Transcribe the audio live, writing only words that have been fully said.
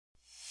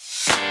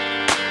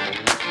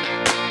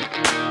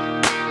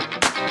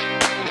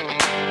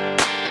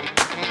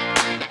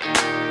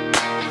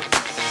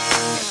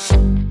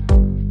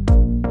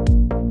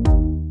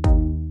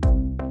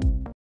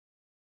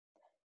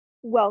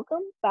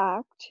welcome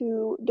back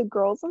to the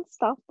Girls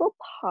Unstoppable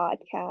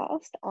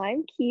podcast.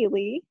 I'm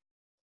Keely.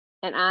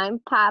 And I'm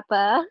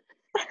Papa.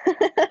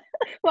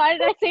 Why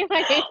did I say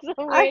my name so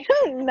I weird?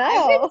 don't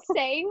I've been know.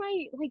 saying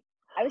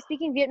I was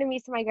speaking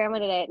Vietnamese to my grandma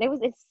today,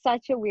 and it's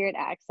such a weird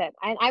accent.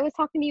 And I was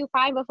talking to you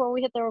fine before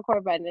we hit the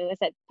record button, and I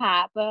said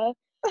Papa.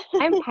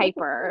 I'm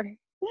Piper.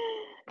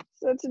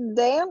 So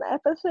today on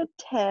episode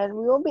 10,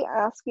 we will be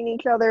asking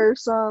each other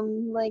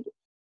some like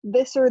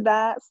this or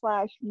that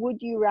 / would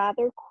you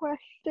rather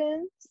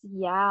questions.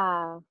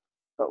 Yeah,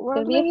 But we're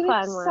it's gonna not be gonna a make it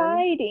fun one.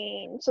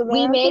 exciting. So they We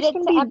aren't made just it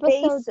gonna to be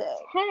episode basic.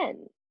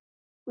 10.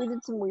 We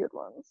did some weird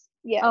ones.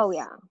 Oh Yes.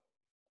 yeah,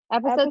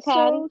 episode 10.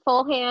 Episode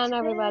Full hand,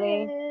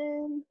 everybody.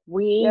 10.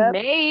 We Yep.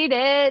 made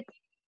it.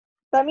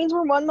 That means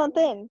we're 1 month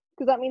in,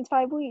 because that means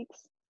 5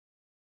 weeks.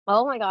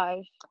 Oh my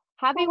gosh.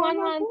 Happy We're 1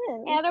 1 month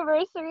month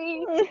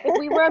anniversary. If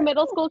we were a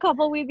middle school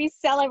couple, we'd be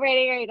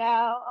celebrating right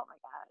now. Oh my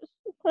gosh.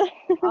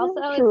 in.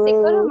 Also, it's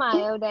Cinco de True.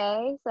 Mayo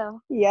day,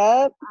 so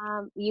Yep.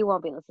 you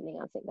won't be listening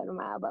on Cinco de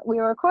Mayo, but we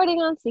were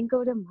recording on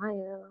Cinco de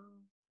Mayo.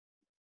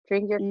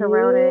 Drink your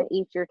Corona, Yep.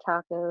 eat your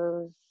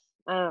tacos.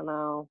 I don't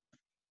know.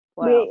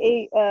 What We else?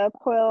 ate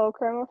pollo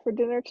crema for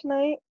dinner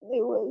tonight.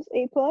 It was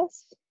A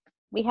plus.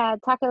 We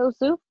had taco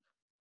soup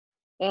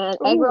and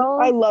egg Ooh,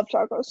 I rolls love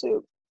taco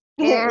soup.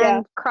 Yeah.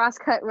 and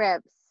cross-cut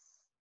ribs.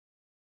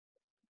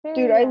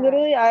 Dude,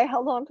 Yeah. I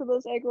held on to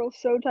those egg rolls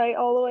so tight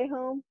all the way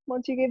home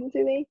once you gave them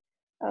to me.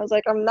 I was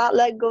like, I'm not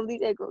letting go of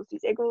these egg rolls.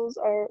 These egg rolls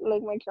are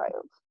like my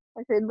child.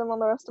 I carried them on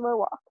the rest of our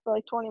walk for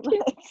like 20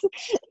 minutes.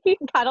 You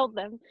cuddled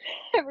them.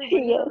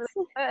 Everybody Yes.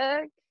 was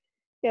like,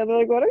 Yeah, they're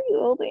like, what are you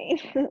holding?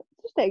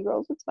 Just egg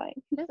rolls, it's fine.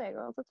 just egg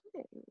rolls, it's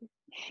fine.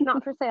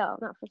 Not for sale,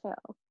 not for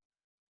sale.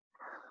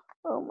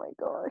 Oh my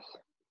gosh.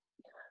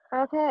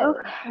 Okay.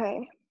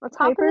 Okay. Let's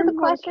hop Piper, into the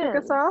you want to kick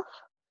us questions. off?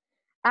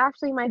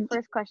 Actually, my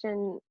first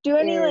question Do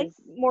any like is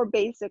more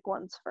basic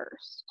ones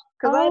first,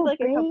 because I have like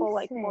a couple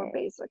like more basic.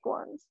 basic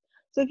ones.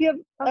 So if you have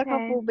a Okay.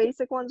 couple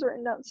basic ones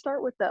written down,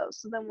 start with those.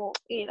 So then we'll,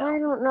 I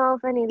don't know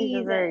if any of these are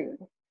ease very in.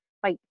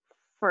 like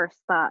first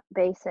thought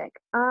basic.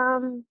 I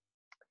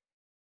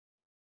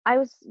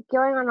was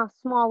going on a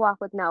small walk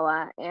with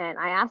Noah and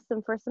I asked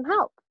him for some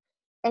help.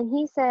 And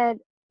he said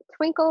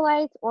twinkle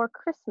lights or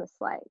Christmas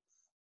lights.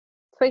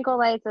 Twinkle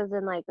lights as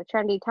in like the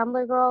trendy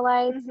Tumblr girl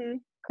lights. Mm-hmm.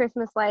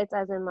 Christmas lights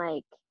as in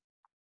like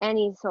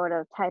any sort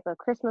of type of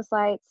Christmas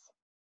lights.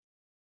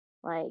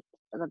 Like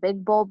the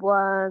big bulb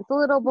ones, the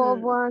little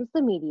bulb ones,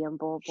 the medium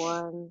bulb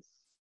ones.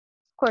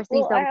 Of course,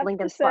 these Well, I don't have blink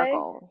to and say,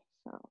 sparkle.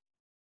 So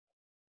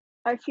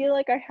I feel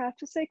like I have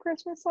to say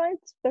Christmas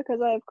lights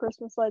because I have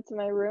Christmas lights in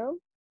my room,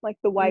 like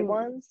the white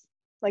ones,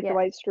 like the yeah.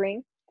 white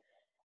string.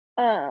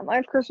 I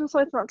have Christmas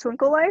lights, not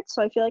twinkle lights,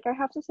 so I feel like I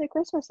have to say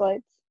Christmas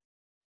lights.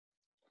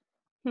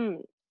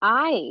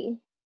 I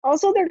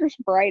Also, they're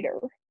just brighter.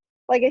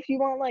 Like if you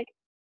want like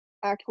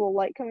actual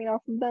light coming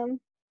off of them.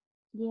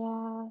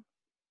 yeah.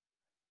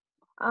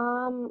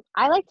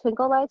 I like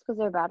twinkle lights because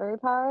they're battery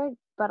powered,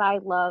 but I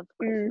love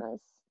Christmas.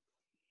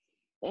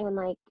 And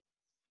like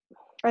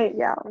I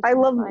Christmas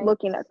love lights.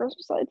 looking at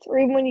Christmas lights, or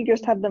even when you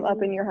just have them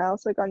up in your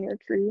house, like on your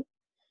tree.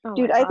 Oh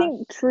Dude, my I gosh.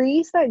 think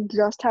trees that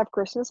just have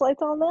Christmas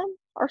lights on them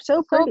are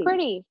so So pretty.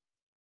 pretty.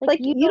 Like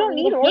you you don't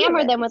need need to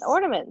hammer them with ornaments.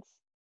 ornaments.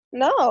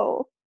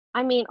 No.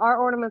 I mean, our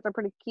ornaments are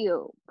pretty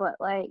cute, but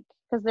like,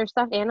 because they're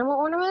stuffed animal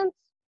ornaments.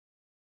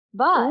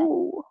 But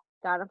Ooh.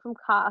 got them from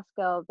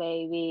Costco,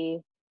 baby.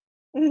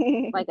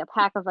 Like a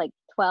pack of like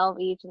 12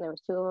 each, and there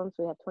was 2 of them,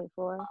 so we had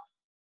 24.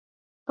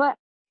 But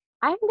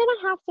I'm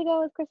gonna have to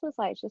go with Christmas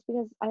lights just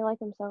because I like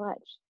them so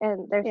much,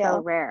 and they're so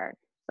rare.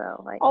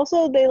 So like,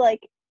 also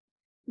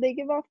they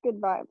give off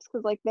good vibes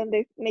because like then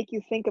they make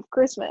you think of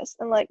Christmas,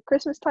 and like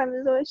Christmas time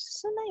is always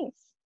just so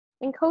nice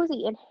and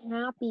cozy and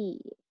happy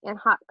and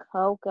hot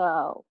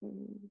cocoa.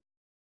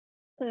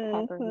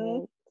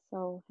 Peppermint,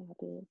 so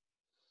happy.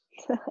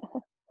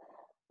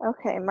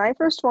 Okay, my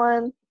first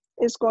one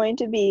is going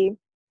to be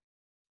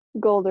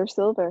gold or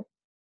silver.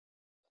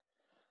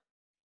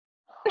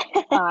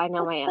 Oh, I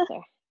know my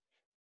answer.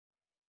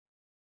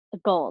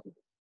 Gold.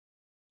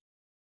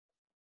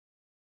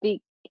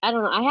 I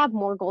don't know. I have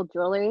more gold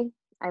jewelry.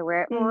 I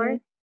wear it more.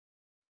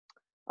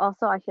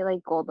 Also, I feel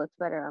like gold looks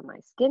better on my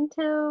skin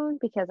tone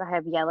because I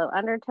have yellow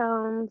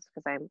undertones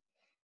because I'm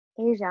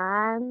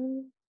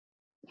Asian.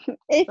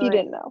 If So you like,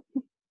 didn't know.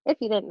 if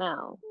you didn't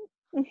know.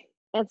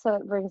 And so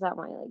it brings out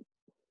my like,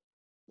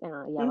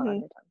 yellow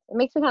undertones. It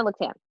makes me kind of look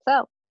tan.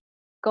 So,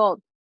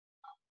 gold.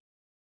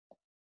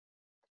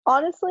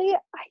 Honestly,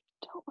 I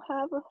don't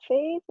have a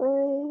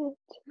favorite.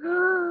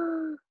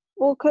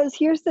 Well, because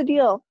here's the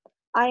deal.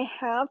 I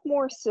have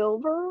more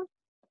silver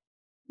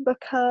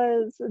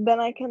because then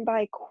I can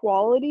buy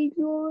quality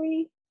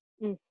jewelry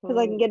because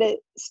I can get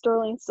it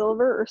sterling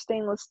silver or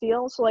stainless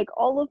steel. So like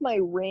all of my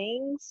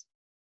rings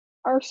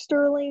are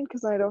sterling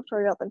because I don't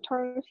trade out the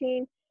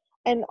tarnishing,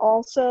 and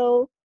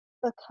also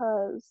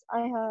because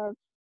I have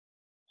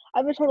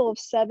a total of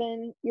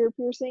 7 ear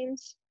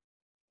piercings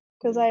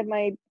because I have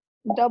my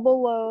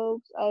double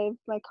lobes, I have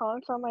my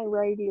conch on my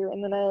right ear,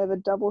 and then I have a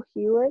double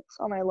helix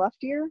on my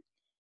left ear.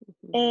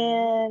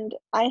 And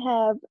I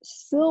have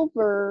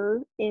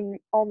silver in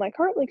all my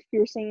cartilage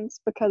piercings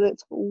because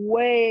it's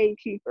way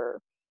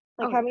cheaper.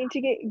 Like Oh, having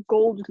to get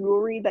gold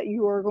jewelry that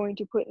you are going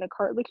to put in a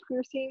cartilage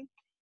piercing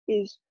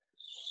is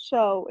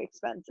so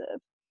expensive.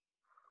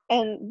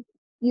 And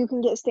you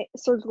can get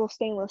surgical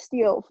stainless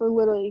steel for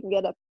literally, you can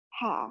get a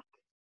pack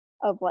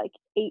of like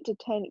 8 to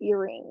 10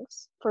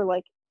 earrings for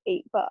like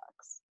 $8.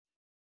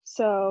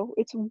 So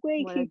it's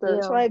way what a cheaper.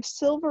 So I deal. have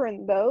silver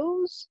in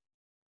those.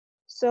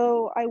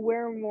 So I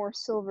wear more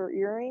silver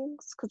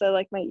earrings because I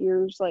like my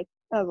ears like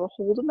as a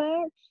whole to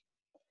match.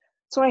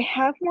 So I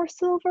have more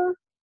silver,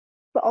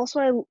 but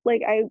also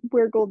I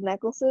wear gold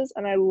necklaces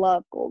and I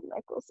love gold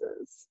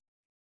necklaces.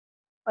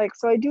 Like,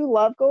 so I do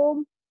love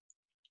gold.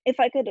 If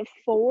I could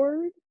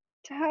afford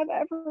to have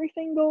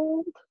everything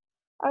gold,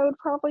 I would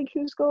probably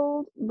choose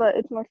gold, but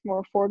it's much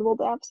more affordable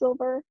to have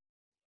silver.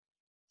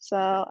 So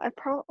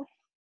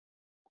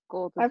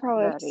Gold is I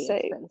probably have to very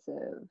say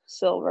expensive.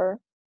 silver.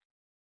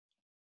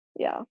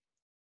 Yeah.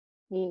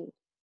 See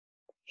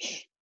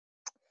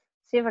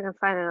if I can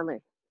find another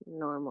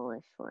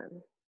normalish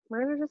one.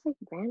 Mine are just like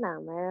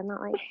random. They're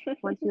not like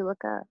once you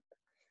look up.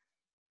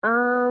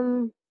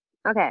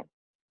 Okay.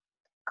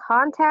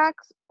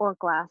 Contacts or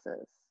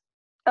glasses?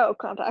 Oh,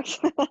 contacts.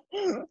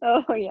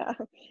 Oh yeah.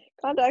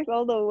 Contacts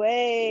all the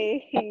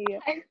way.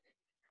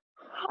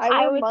 I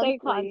I wear would say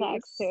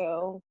contacts monthlies.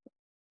 too.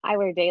 I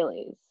wear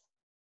dailies,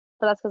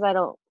 but that's because I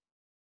don't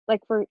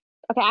like for.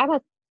 Okay,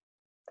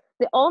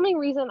 the only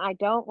reason I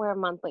don't wear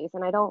monthlies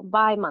and I don't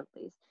buy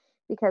monthlies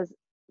because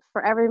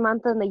for every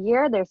month in the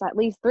year, there's at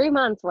least 3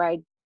 months where I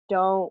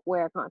don't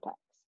wear contacts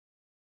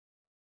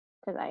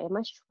because I am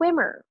a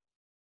swimmer,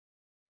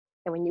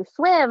 and when you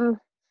swim,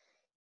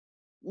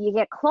 you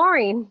get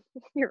chlorine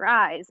in your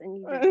eyes, and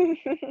you just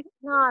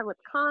not with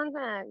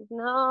contacts.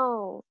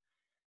 No.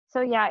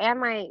 So yeah,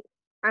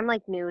 I'm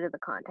like new to the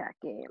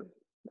contact game.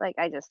 Like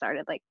I just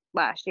started like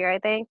last year, I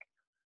think,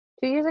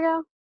 2 years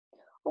ago.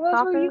 Well,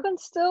 that's where you Soccer. can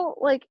still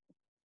like,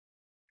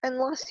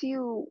 unless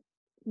you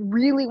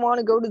really want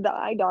to go to the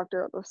eye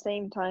doctor at the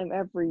same time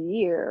every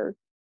year,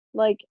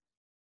 like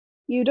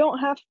you don't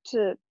have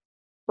to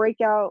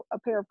break out a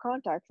pair of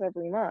contacts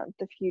every month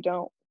if you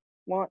don't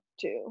want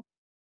to.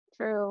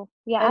 True.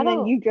 Yeah, I And then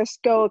don't. you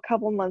just go a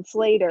couple months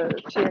later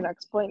to your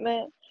next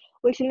appointment,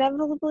 which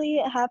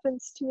inevitably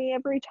happens to me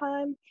every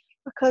time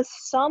because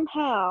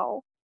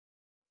somehow,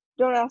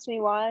 don't ask me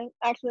why.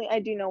 Actually, I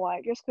do know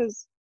why, just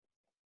because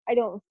I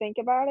don't think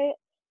about it.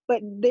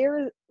 But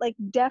there, like,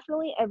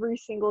 definitely every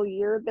single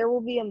year, there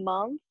will be a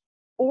month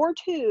or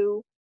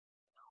two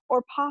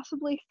or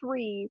possibly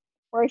three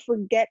where I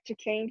forget to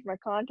change my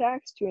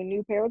contacts to a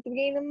new pair at the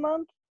beginning of the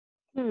month.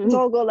 And so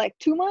Hmm. I'll go like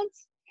 2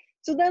 months.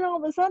 So then all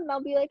of a sudden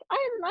I'll be like, I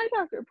had an eye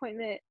doctor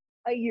appointment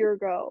a year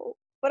ago,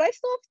 but I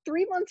still have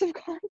 3 months of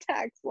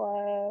contacts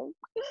left.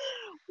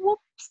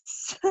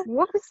 Whoops.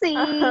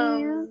 Whoopsies.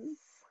 um,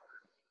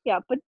 yeah,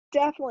 but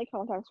definitely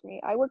contacts for me.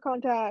 I wear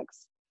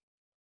contacts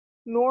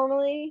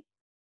normally,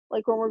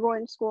 like when we're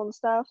going to school and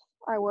stuff.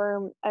 I wear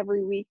them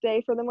every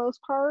weekday for the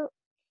most part.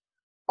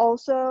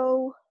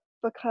 Also,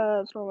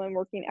 because when I'm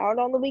working out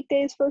on the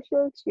weekdays for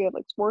sure, because we have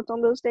like sports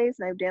on those days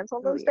and I have dance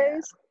on Oh those yeah.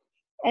 days.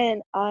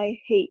 And I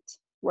hate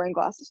wearing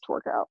glasses to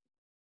work out.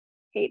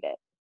 Hate it.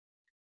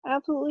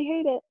 Absolutely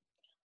hate it.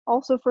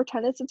 Also, for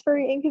tennis, it's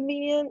very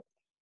inconvenient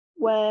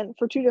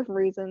for two different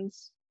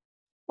reasons.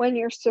 When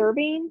you're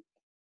serving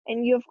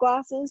and you have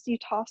glasses, you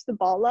toss the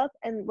ball up,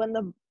 and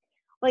when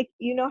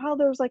you know how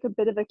there's like a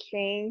bit of a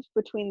change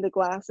between the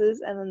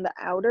glasses and then the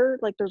outer,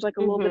 like there's like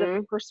a little bit of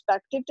Mhm.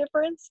 perspective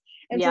difference.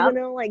 And so Yep. then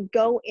it'll like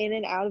go in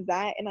and out of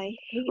that, and I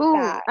hate Ooh.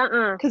 that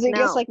because it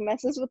just No. like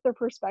messes with the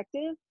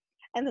perspective.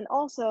 And then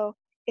also,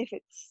 if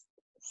it's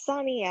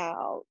sunny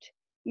out,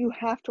 you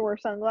have to wear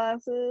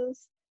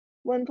sunglasses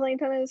when playing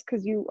tennis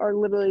because you are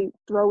literally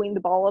throwing the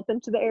ball up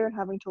into the air and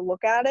having to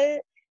look at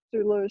it. So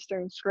you're literally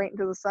staring straight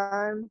into the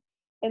sun.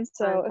 And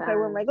so Fun if I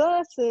wear my times.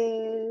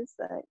 glasses,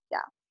 then yeah.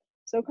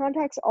 So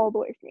contacts all the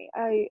way for me.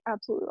 I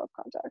absolutely love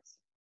contacts.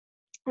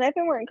 And I've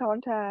been wearing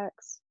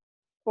contacts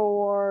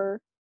for,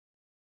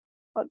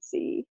 let's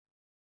see,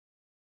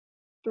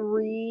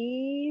 3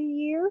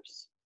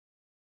 years.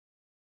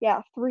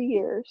 Yeah, 3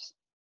 years.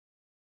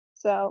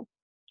 So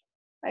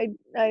I'm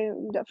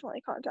definitely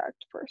a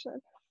contact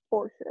person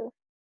for sure.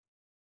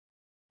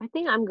 I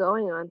think I'm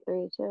going on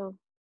 3 too.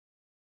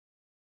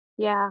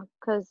 Yeah,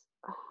 because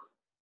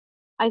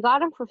I got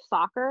them for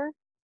soccer.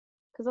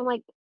 Because I'm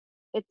like,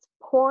 it's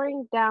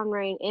pouring down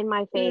rain in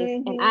my face,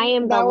 and I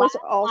am the That last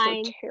was also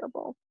line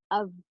terrible.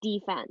 of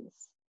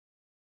defense.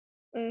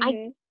 I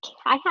Mhm.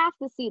 I have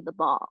to see the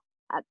ball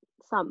at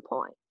some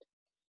point.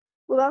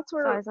 Well, that's So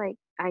I where was like,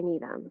 I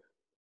need them.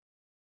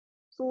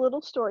 it's a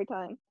little story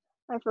time.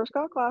 I first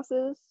got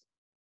glasses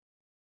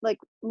like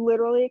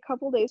literally a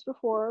couple days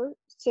before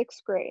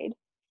 6th grade.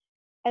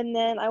 And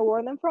then I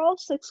wore them for all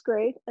 6th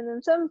grade. And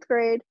then 7th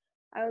grade,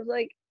 I was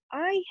like,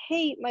 I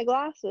hate my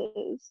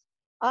glasses.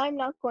 I'm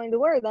not going to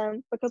wear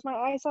them because my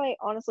eyesight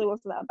honestly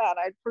wasn't that bad.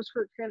 I had a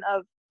prescription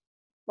of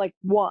like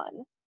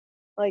one.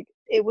 Like,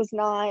 it was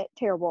not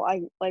terrible.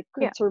 I, like,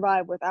 Yeah. could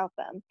survive without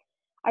them.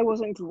 I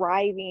wasn't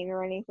driving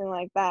or anything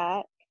like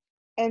that.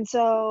 And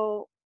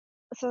so,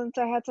 since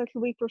I had such a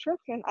weak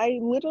prescription, I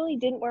literally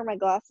didn't wear my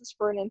glasses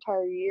for an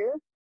entire year.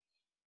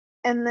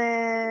 And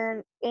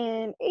then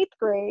in 8th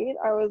grade,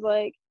 I was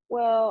like,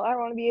 well, I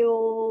want to be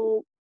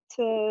able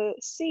to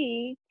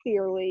see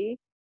clearly,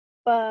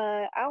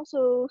 but I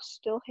also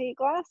still hate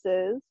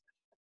glasses.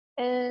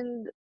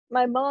 And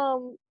my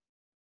mom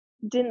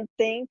didn't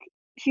think,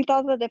 she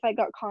thought that if I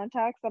got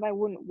contacts that I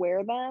wouldn't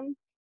wear them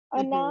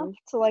enough Mhm.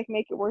 to like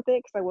make it worth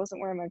it because I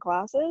wasn't wearing my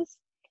glasses.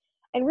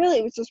 And really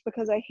it was just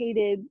because I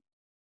hated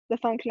the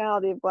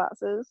functionality of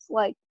glasses.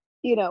 Like,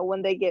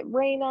 when they get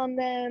rain on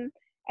them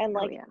and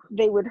Oh like yeah.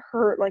 they would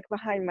hurt like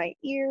behind my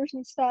ears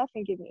and stuff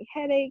and give me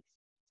headaches.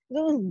 It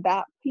was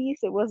that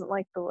piece. It wasn't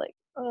like the like,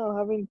 oh,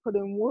 having to put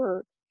in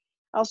work.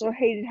 I also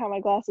hated how my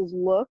glasses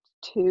looked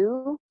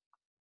too.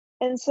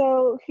 And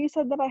so she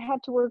said that I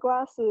had to wear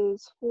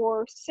glasses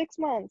for 6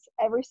 months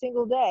every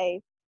single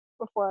day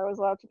before I was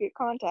allowed to get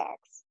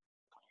contacts.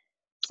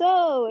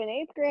 So in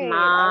 8th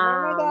grade, I wore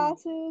my Mom.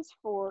 glasses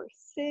for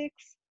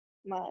 6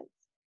 months.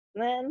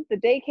 And then the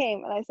day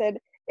came and I said,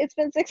 it's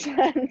been 6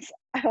 months,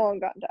 I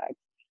want contacts.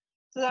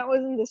 So that was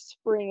in the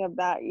spring of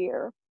that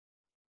year.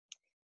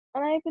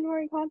 And I've been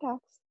wearing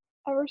contacts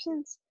ever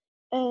since.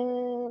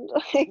 And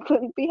I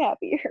couldn't be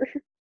happier.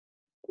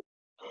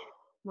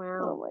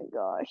 Oh Wow. my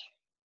gosh.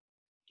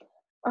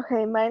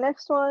 Okay, my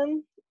next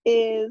one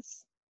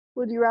is,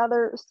 would you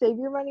rather save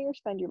your money or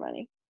spend your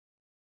money?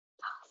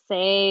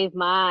 Save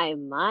my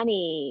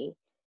money.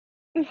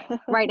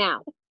 Right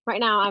now. Right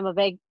now I'm a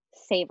big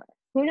saver.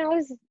 Who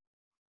knows?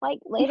 Like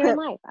later in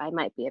life, I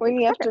might be a When big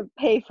you have spender. to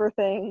pay for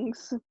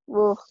things.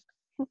 Ugh.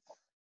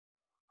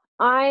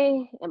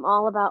 I am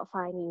all about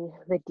finding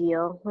the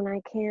deal when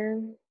I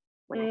can,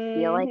 when I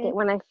feel like Mhm. it,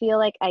 when I feel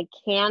like I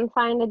can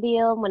find a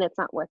deal, when it's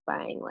not worth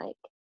buying, like,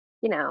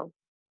 you know,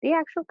 the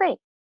actual thing.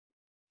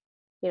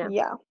 Does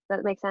Yeah.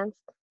 that make sense?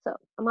 So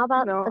I'm all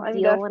about No, a I'm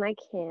deal when I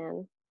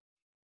can.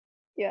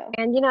 yeah.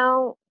 And,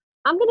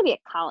 I'm going to be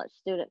a college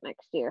student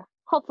next year.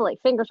 Hopefully,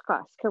 fingers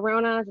crossed.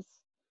 Corona,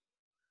 just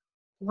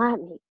let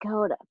me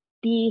go to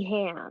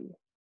Beham,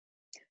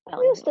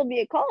 You'll Bellingham. still be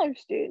a college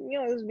student.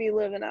 You'll just be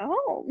living at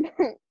home.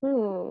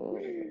 Hmm.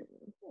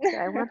 Do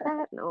I want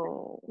that?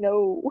 No.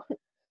 No.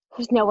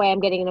 There's no way I'm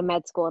getting into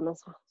med school in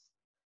this house.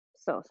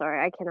 So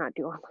sorry, I cannot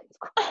do online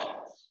school.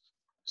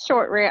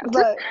 Short rant.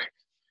 But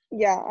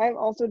yeah, I'm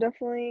also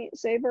definitely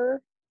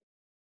saver.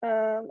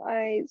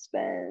 I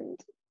spend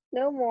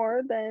no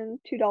more than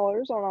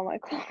 $2 on all my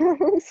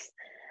clothes.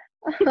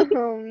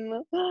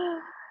 Um,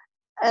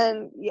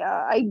 and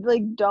yeah, I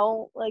like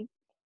don't like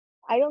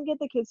I don't get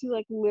the kids who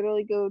like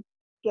literally go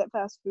get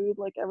fast food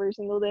like every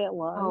single day at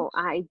lunch. Oh,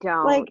 I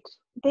Like, don't.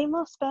 they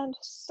must spend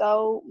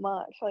so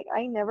much. Like,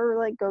 I never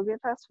like go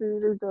get fast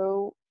food or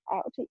go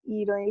out to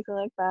eat or anything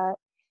like that.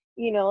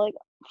 Like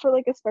for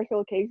like a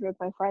special occasion with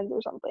my friends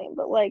or something.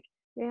 But like,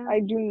 Yeah. I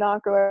do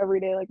not go every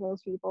day like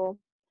most people.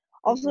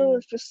 Also, Hmm.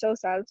 it's just so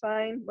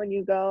satisfying when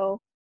you go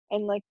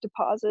and like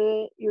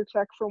deposit your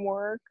check from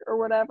work or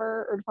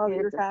whatever, or deposit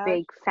And your it's a cash,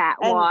 big fat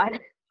and wad.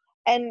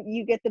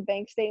 you get the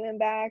bank statement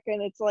back,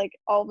 and it's like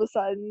all of a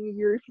sudden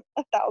you're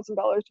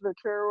 $1,000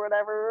 richer or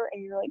whatever,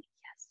 and you're like,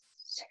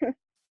 yes.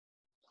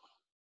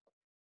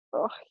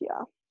 Oh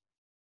yeah.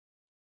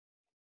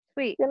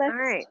 Sweet. You're All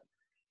right. next.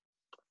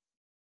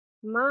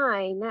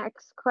 My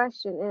next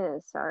question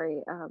is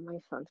sorry, my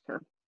phone's kind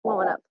of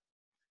blowing up.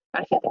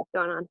 Got a few things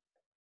going on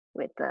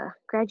with the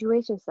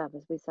graduation stuff,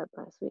 as we said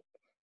last week.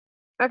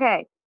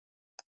 Okay.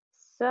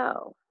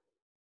 So,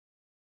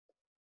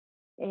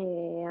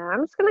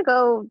 I'm just gonna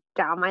go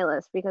down my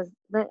list because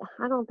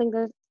I don't think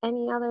there's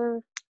any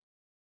other.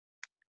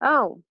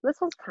 Oh, this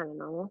one's kind of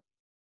normal.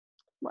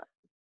 What?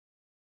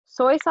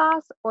 Soy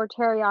sauce or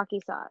teriyaki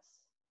sauce?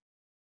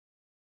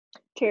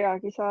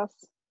 Teriyaki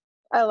sauce.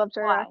 I love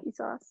Why? teriyaki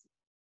sauce.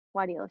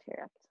 Why do you love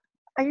teriyaki?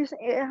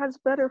 It has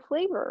better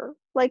flavor.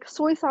 Like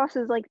soy sauce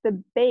is like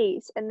the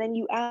base, and then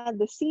you add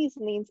the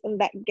seasonings, and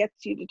that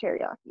gets you to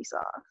teriyaki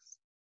sauce.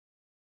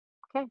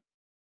 Okay,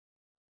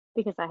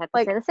 because I have to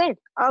say Like the same.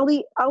 I'll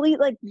eat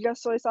like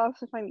just soy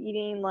sauce if I'm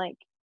eating like,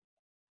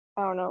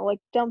 I don't know, like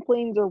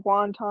dumplings or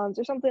wontons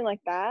or something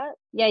like that.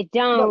 Yeah, But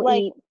don't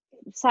like eat.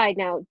 Side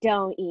note: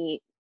 don't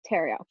eat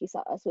teriyaki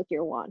sauce with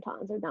your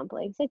wontons or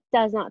dumplings. It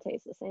does not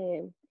taste the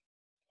same.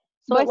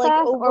 Soy but like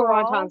sauce or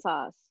wonton overall,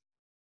 sauce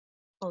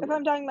if only.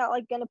 I'm talking about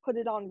like gonna put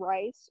it on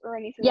rice or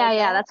anything Yeah, like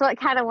yeah, that, that's what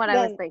I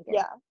was then thinking.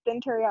 yeah, then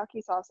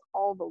teriyaki sauce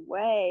all the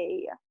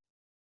way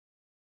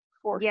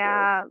for sure.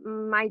 Yeah,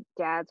 my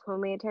dad's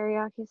homemade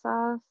teriyaki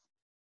sauce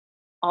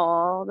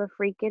all the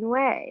freaking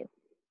way.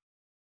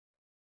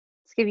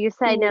 Let's give you a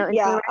side Ooh, note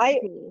into the yeah,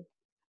 recipe.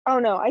 oh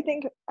no, I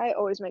think I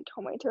always make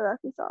homemade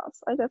teriyaki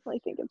sauce. I definitely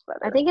think it's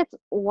I better. think it's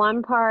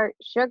 1 part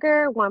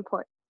sugar, 1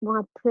 part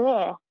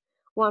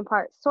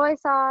soy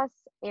sauce,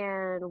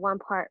 and 1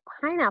 part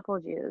pineapple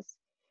juice.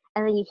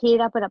 And then you heat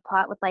it up in a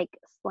pot with like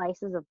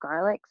slices of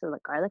garlic so the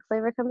garlic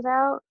flavor comes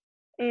out.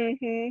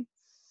 Mhm.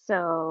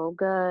 So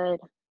good.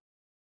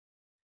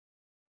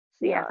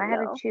 So yeah, Yeah, if I had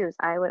to no. choose,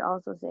 I would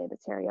also say the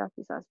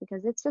teriyaki sauce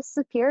because it's just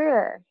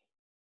superior.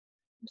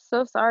 I'm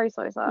so sorry,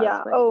 soy sauce,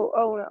 Yeah. but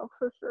Oh no,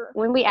 for sure.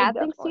 when we Like add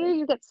things to you, definitely.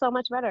 you get so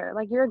much better.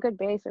 Like you're a good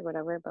base or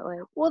whatever, but like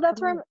Well, I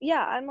that's don't where know.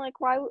 I'm like,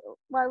 why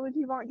would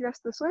you want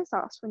just the soy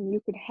sauce when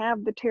you could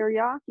have the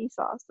teriyaki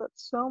sauce?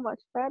 That's so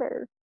much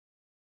better.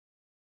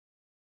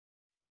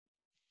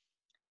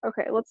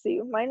 Okay, let's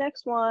see. My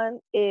next one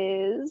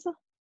is,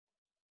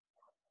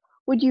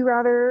 would you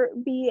rather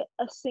be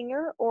a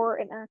singer or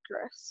an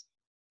actress?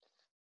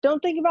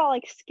 Don't think about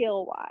like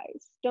skill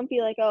wise. Don't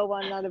be like, oh, well,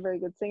 I'm not a very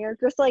good singer.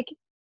 Just like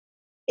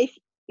if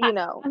I,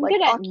 I'm like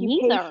good at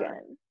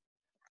neither.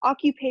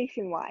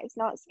 occupation wise,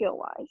 not skill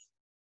wise.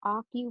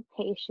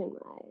 Occupation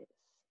wise.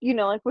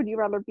 Like would you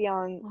rather be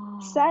on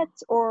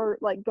sets or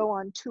like go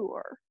on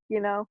tour?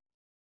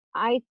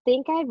 I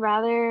think I'd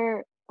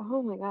rather,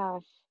 oh my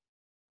gosh,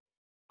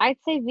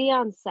 I'd say be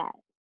on set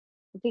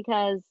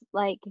because,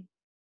 like,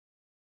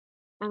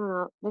 I don't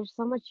know, there's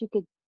so much you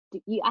could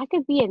do. I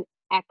could be an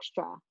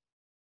extra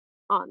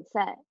on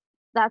set.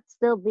 That's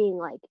still being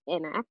like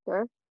an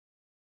actor.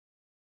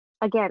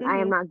 Again, I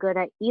am Mhm. not good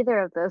at either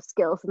of those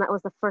skills, and that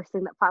was the first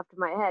thing that popped in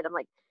my head. I'm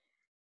like,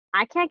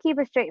 I can't keep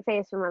a straight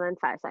face for more than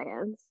 5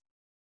 seconds,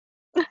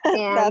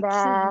 and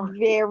That's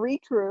very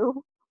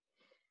true.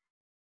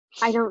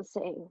 I don't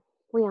sing.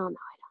 We all know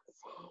I don't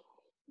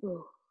sing.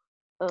 Ooh,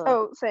 ugh.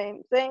 Oh,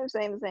 same.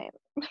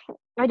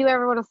 I do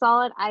everyone a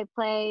solid. I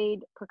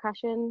played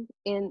percussion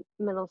in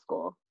middle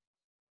school.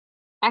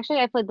 Actually,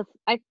 I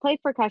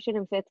played percussion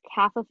in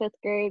half of fifth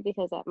grade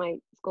because at my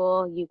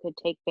school you could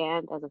take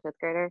band as a fifth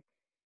grader.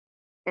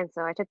 And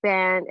so I took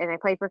band and I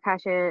played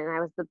percussion and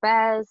I was the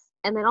best.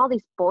 And then all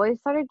these boys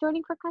started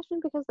joining percussion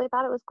because they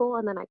thought it was cool.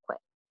 And then I quit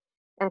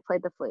and I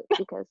played the flute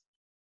because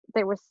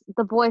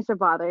the boys were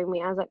bothering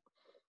me. I was like,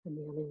 I'm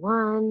the only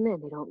one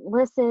and they don't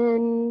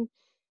listen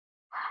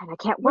and I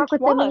can't work Which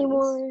with them ones?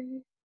 anymore.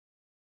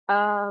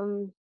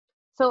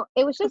 So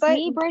it was Because just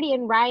me, Brady,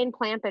 and Ryan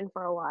Plampin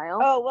for a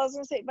while. I was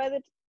gonna say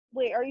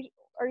wait, are you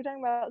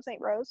talking about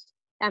St. Rose?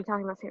 I'm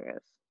talking about St. Rose.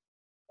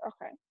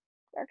 Okay,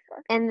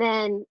 gotcha. And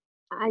then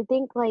I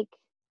think like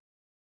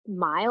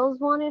Miles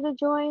wanted to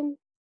join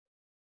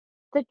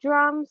the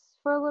drums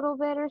for a little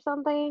bit or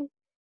something.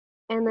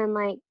 And then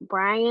like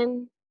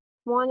Brian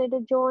wanted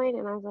to join,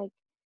 and I was like,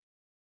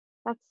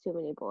 that's too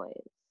many boys.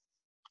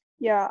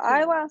 Yeah, Too I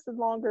many. lasted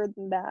longer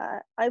than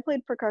that. I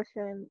played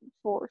percussion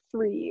for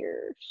 3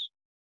 years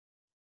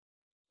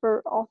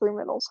for all through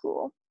middle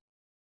school,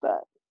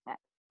 but Sad.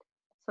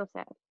 So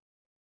sad.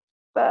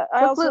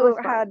 I The flute also was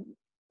fun. had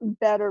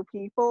better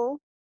people,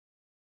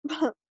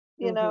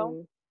 you know.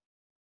 Hmm.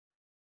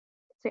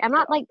 See, I'm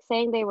not So like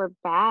saying they were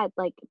bad,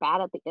 like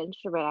bad at the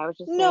instrument. I was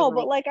just saying no,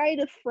 but like, like I had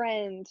a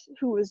friend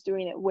who was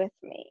doing it with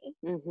me.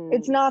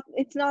 It's hmm. not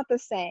it's not the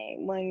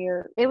same when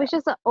you're, It was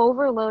just an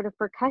overload of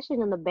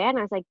percussion in the band.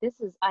 I was like, this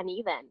is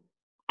uneven.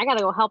 I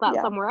gotta go help out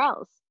yeah. somewhere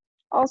else.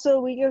 Also,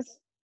 we just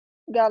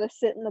gotta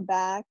sit in the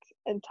back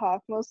and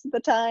talk most of the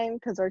time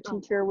because our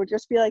Oh teacher would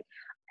just be like,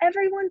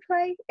 everyone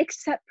play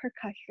except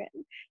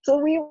percussion. So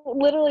we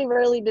literally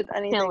rarely did no,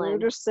 anything. We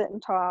would chilling. just sit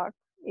and talk.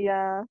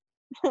 Yeah.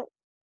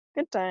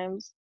 Good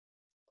times.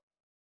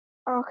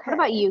 What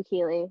about Okay. you,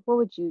 Keely? What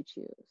would you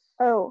choose?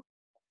 Oh,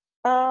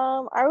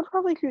 I would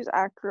probably choose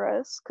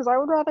actress because I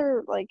would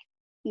rather like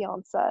be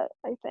on set,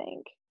 I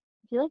think.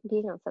 I feel like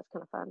being on set's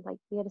kind of fun. Like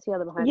you get to see all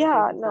the behind the scenes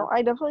Yeah, and no, stuff.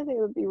 I definitely think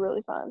it would be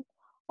really fun.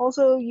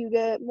 Also, you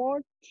get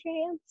more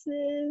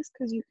chances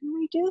because you can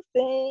redo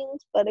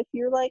things. But if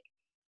you're like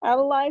at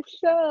a live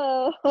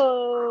show,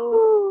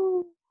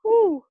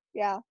 whoo,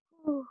 yeah.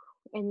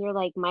 And your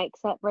like mic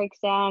set breaks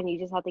down, you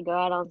just have to go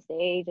out on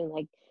stage and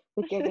like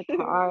with your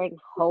guitar and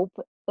hope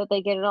that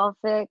they get it all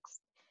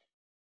fixed.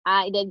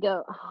 I did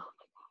go, oh,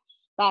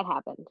 that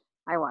happened.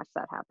 I watched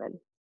that happen.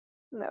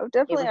 No, It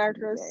definitely was very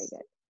actress.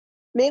 good.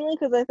 Mainly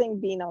because I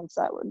think being on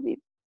set would be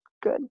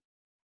good.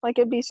 Like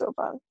it'd be so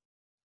fun.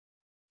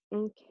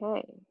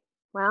 Okay.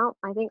 Well,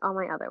 I think all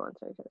my other ones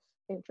are just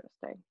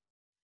interesting.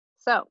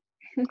 So,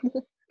 I'm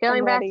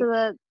going back to ready.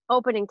 the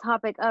opening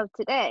topic of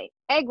today,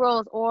 egg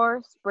rolls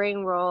or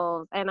spring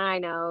rolls? And I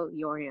know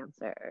your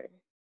answer.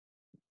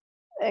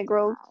 Egg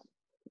rolls.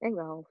 Egg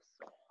rolls.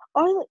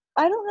 I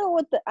don't know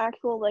what the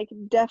actual like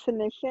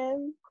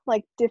definition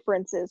like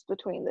difference is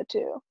between the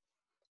two.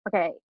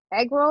 Okay,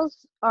 egg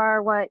rolls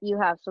are what you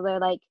have. So they're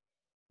like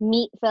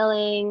meat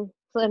filling.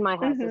 So in my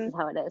house, this Mhm. is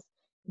how it is.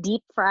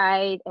 Deep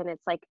fried, and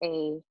it's like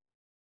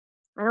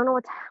I don't know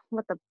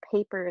what the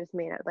paper is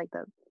made out of, like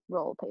the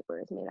roll paper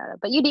is made out of,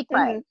 but you deep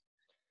fry it. Mhm.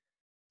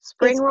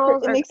 Spring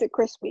rolls It are, makes it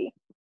crispy.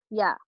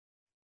 yeah,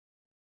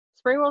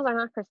 spring rolls are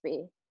not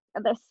crispy.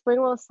 The spring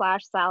rolls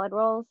slash salad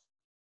rolls,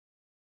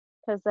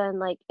 because then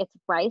like it's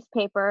rice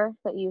paper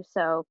that you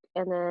soak,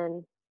 and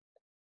then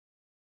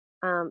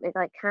it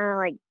like kind of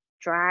like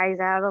dries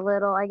out a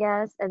little, I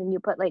guess, and then you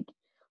put like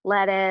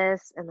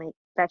lettuce and like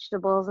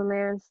vegetables in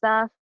there and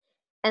stuff.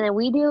 And then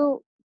we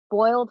do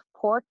boiled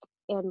pork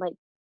and like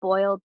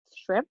boiled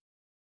shrimp.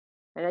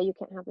 I know you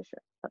can't have the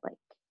shrimp, but like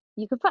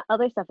you could put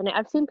other stuff in it.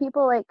 I've seen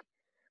people like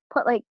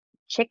put like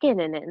chicken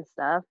in it and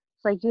stuff.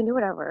 like you can do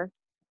whatever.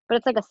 But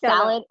it's like a Yeah, salad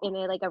no. in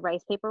a like a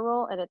rice paper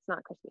roll, and it's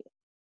not crispy.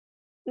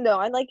 No,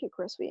 I like it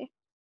crispy.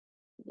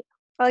 Yeah.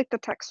 I like the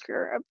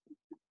texture of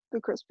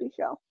the crispy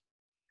shell.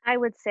 I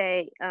would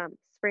say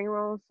spring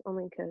rolls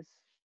only because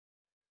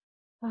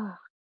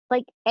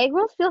like egg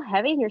rolls feel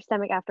heavy in your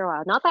stomach after a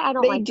while. Not that I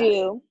don't They like them,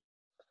 do.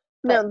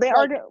 but No, they are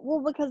like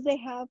well because they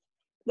have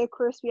the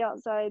crispy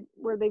outside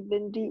where they've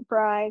been deep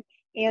fried,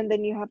 and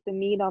then you have the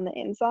meat on the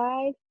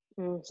inside.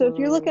 So if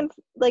you're mhm, looking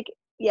like,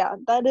 yeah,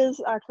 that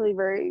is actually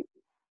very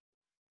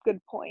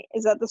good point.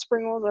 Is that the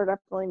spring rolls are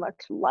definitely much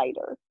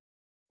lighter.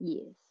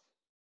 yes.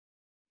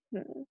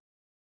 Hmm.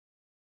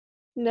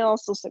 No, I'll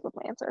still stick with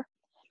my answer.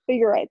 But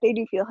you're right, they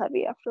do feel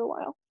heavy after a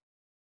while,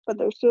 but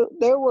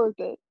they're worth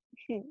it.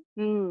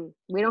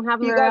 We don't have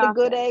them You very got a good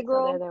often, egg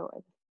so they're roll, there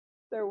with.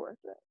 they're worth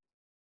it.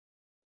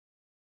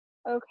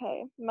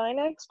 Okay, my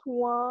next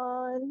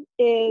one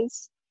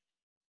is,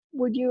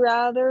 would you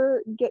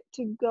rather get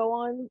to go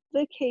on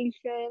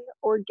vacation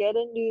or get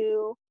a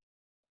new,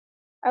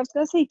 I was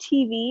gonna say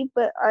TV,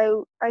 but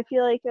I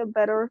feel like a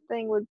better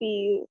thing would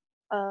be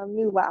a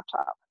new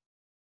laptop.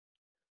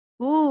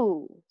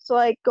 Ooh, So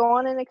like go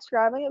on an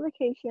extravagant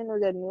vacation or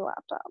get a new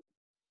laptop.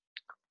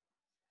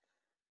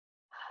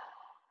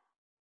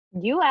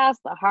 you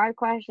ask the hard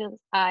questions.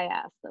 I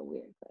ask the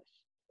weird questions.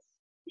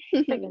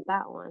 Figure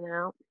that one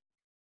out.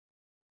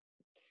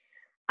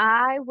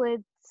 I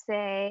would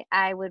say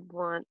I would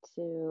want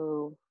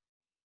to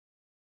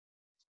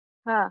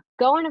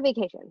go on a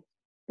vacation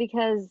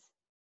because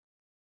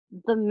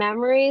the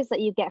memories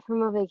that you get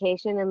from a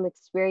vacation and the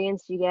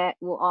experience you get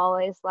will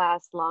always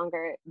last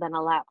longer than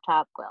a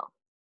laptop will.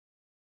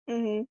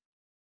 Mhm.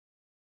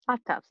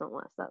 Laptops don't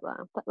last that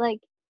long, but like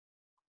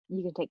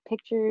you can take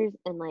pictures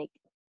and like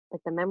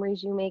the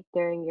memories you make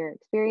during your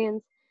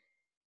experience,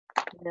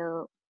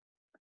 they'll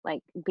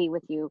like be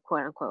with you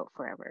quote unquote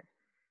forever.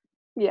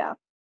 Yeah.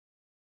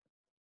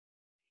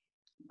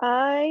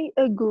 I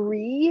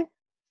agree.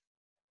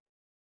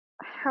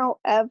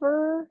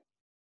 However,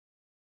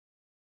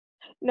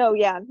 no,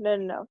 yeah,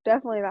 no,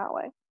 definitely that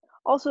way.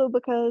 Also,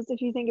 because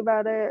if you think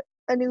about it,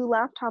 a new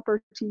laptop or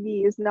TV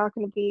is not going to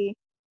be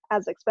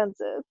as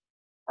expensive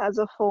as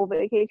a full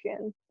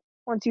vacation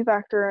once you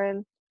factor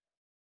in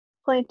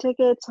plane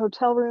tickets,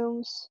 hotel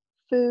rooms,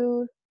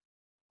 food,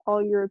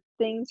 all your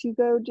things you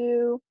go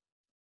do,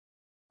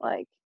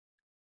 like,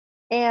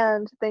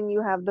 and then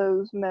you have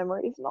those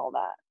memories and all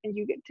that, and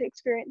you get to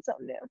experience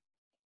something new.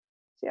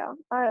 So yeah,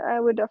 I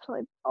would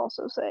definitely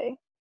also say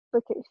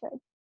vacation.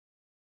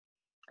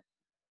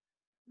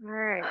 All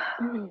right.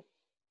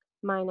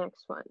 My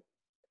next one.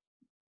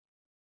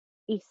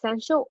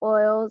 Essential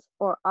oils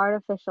or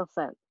artificial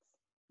scents.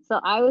 So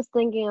I was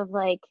thinking of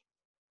like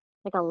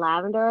a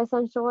lavender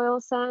essential oil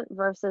scent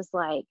versus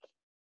like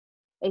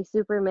a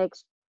super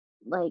mixed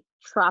like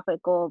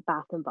tropical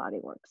Bath and Body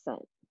Works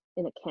scent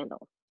in a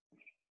candle.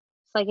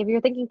 It's like if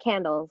you're thinking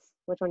candles,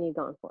 which one are you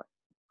going for?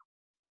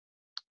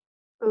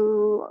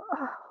 Ooh,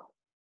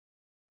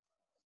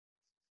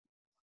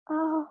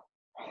 oh,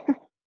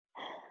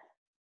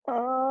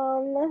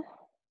 I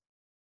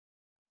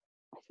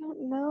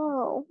don't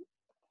know.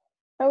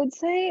 I would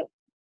say,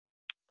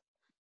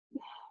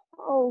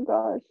 oh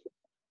gosh,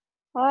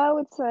 I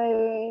would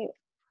say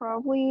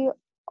probably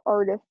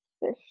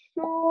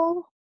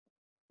artificial,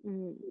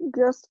 Mm,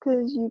 just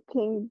because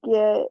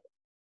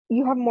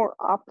you have more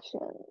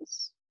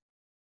options.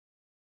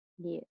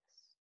 yes,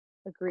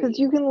 Because agreed.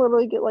 you can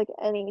literally get like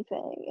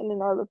anything in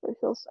an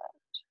artificial scent.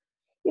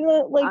 You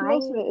know, like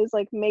most of I it is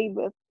like made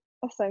with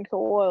essential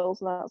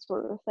oils and that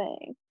sort of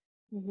thing.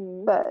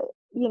 hmm But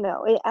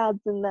it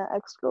adds in that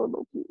extra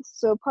little piece.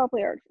 So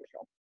probably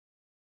artificial.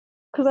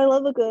 Because I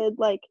love a good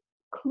like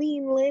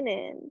clean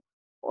linen,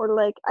 or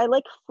like I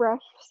like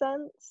fresh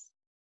scents.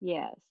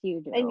 yes,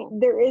 you And do.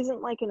 there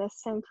isn't like an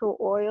essential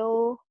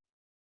oil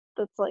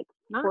that's like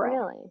Not fresh.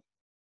 really.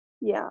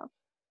 Yeah.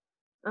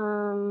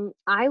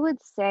 I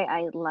would say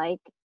I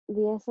like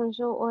the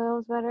essential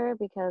oils better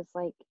because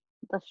like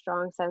the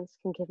strong scents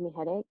can give me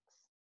headaches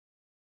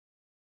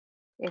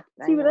if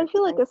See, I but I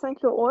feel like like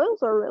essential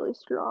oils are really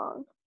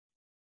strong.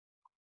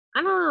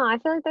 I don't know. I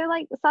feel like they're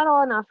like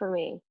subtle enough for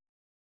me.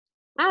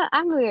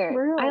 I'm weird.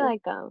 I Really.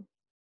 like them.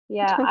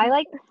 Yeah, I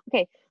like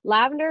okay,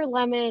 lavender,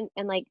 lemon,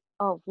 and like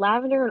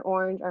lavender and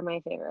orange are my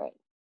favorite.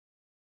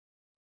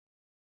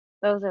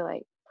 Those are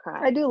like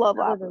I prime. do love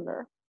Other than that,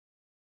 lavender.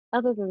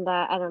 other than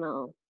that, I don't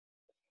know.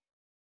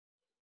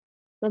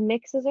 The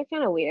mixes are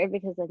kind of weird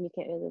because then you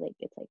can't really like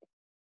it's like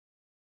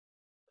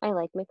I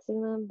like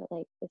mixing them, but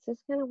like it's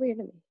just kind of weird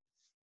to me.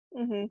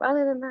 Hmm. But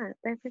other than that,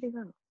 they're pretty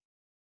well.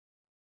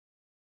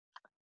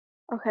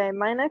 Okay,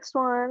 my next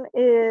one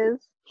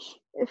is,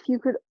 if you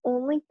could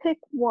only pick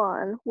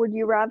one, would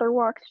you rather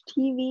watch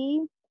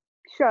TV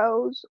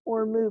shows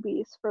or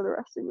movies for the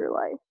rest of your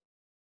life?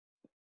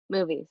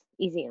 Movies,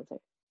 easy answer.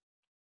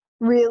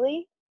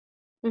 Really?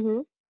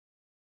 hmm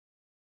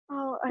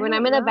Oh, I When I'm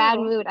don't in a bad know.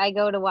 mood, I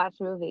go to watch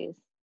movies.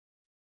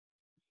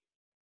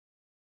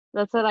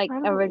 That's a like I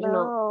don't original.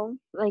 know.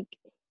 Like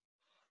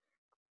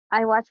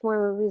I watch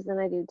more movies than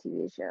I do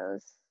TV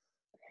shows.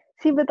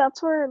 See, but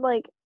that's where,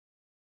 like,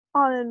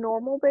 on a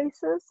normal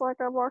basis,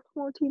 like, I watch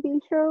more TV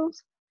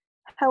shows.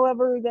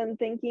 However, then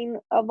thinking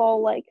of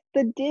all, like,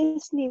 the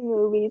Disney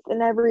movies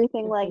and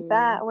everything like Hmm.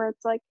 that, where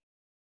it's like,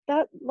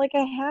 that like,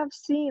 I have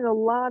seen a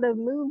lot of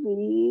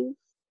movies.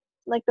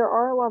 Like, there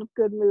are a lot of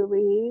good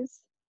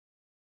movies.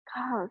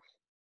 Gosh,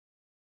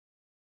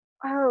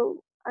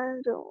 oh, I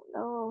don't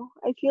know.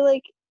 I feel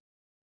like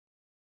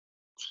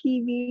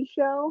TV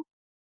show,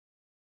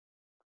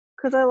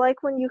 because I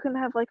like when you can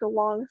have, like, a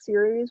long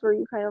series where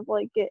you kind of,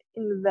 like, get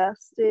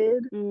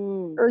invested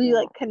or you,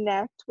 Yeah. like,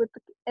 connect with the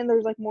and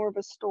there's, like, more of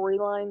a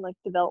storyline, like,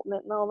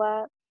 development and all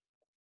that.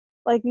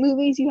 Like,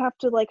 movies, you have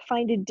to, like,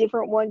 find a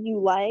different one you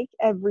like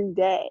every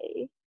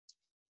day.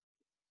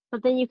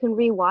 But then you can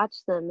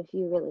rewatch them if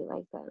you really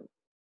like them.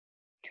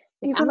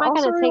 Like You can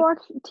also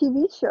rewatch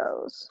TV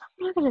shows.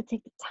 I'm not gonna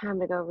take the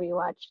time to go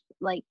rewatch.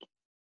 Like,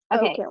 Oh,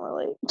 okay, can't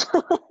relate.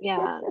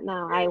 yeah,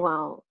 no, I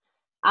won't.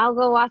 I'll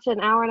go watch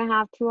an hour and a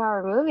half, 2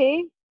 hour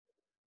movie,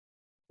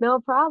 no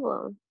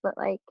problem. But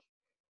like,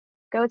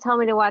 go tell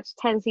me to watch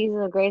 10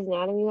 seasons of Grey's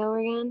Anatomy over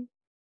again.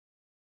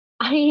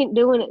 I ain't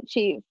doing it,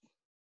 Chief.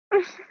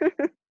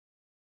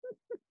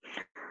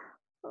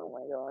 Oh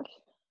my gosh.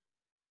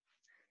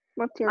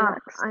 What's your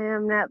next? I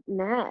am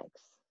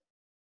next.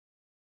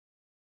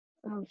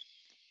 Oh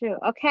shoot.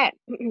 Okay.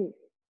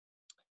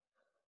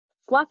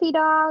 Fluffy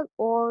dog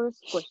or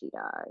squishy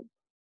dog?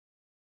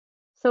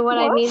 So what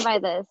I mean What? by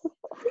this,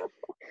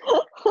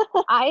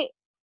 I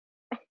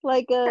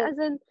Like as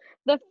in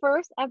the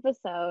first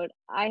episode,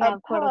 I a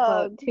have quote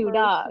unquote pug two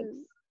dogs.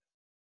 versus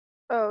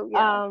oh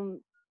yeah.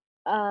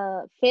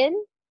 Um, Finn,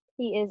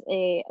 he is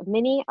a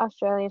mini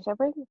Australian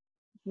Shepherd,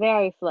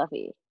 very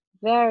fluffy,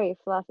 very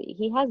fluffy.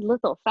 He has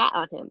little fat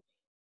on him.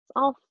 It's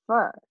all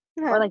fur,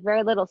 or like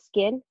very little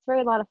skin. It's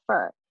very a lot of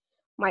fur.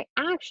 My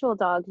actual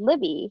dog,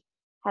 Libby,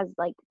 has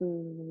like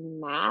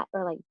mat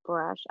or like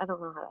brush. I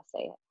don't know how to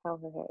say it. How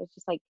her hair. It's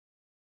just like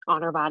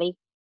on her body.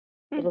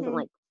 It doesn't Mhm.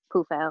 like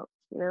poof out,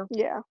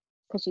 Yeah.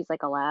 because she's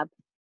like a lab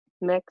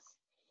mix.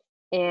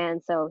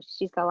 And so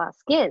she's got a lot of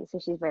skin, so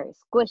she's very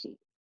squishy.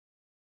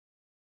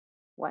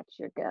 Watch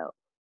your go.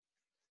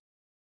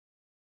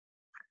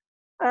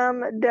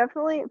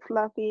 Definitely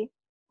fluffy.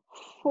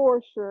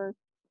 For sure.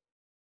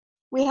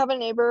 We have a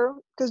neighbor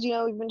because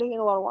we've been taking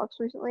a lot of walks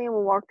recently, and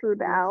we'll walk through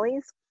the Hmm.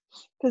 alleys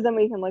because then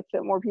we can like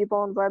fit more people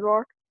on the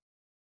sidewalk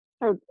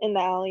or in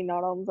the alley,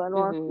 not on the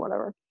sidewalk, Hmm.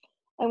 whatever.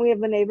 And we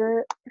have a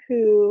neighbor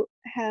who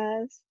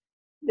has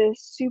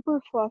this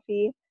super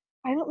fluffy.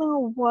 I don't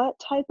know what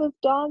type of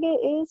dog it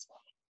is.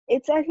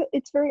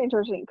 It's very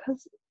interesting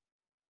because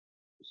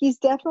he's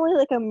definitely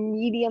like a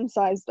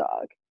medium-sized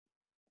dog.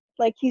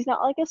 Like he's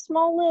not like a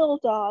small little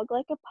dog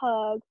like a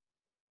pug.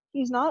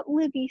 He's not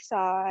Libby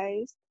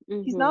sized.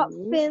 He's not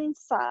Hmm. Finn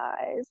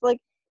sized.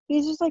 Like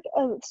he's just like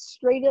a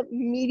straight up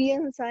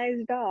medium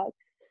sized dog.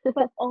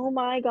 But oh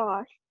my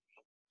gosh,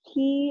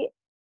 he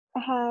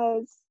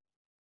has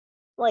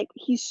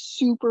he's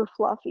super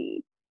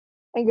fluffy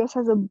and just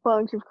has a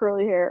bunch of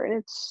curly hair and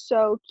it's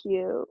so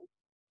cute.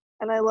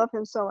 And I love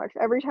him so much.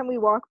 Every time we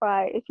walk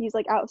by, if he's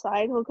like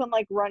outside, he'll come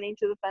like running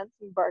to the fence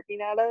and barking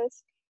at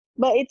us.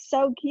 But it's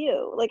so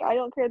cute. Like I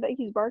don't care that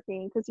he's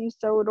barking because he's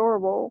so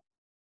adorable.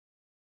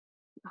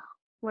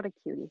 What a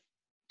cutie.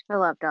 I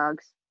love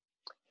dogs.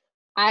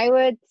 I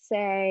would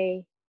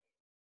say,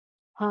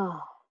 oh,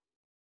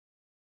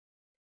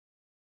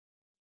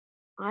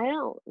 I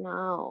don't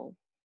know.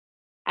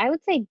 I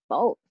would say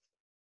both.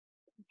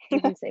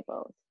 You can say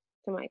both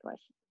to my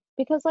question.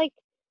 Because, like,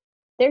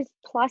 there's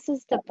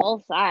pluses to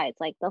both sides.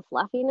 Like, the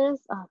fluffiness,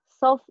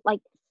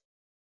 like,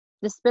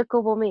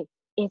 Despicable Me.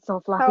 It's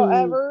so fluffy.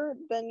 However,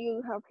 then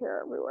you have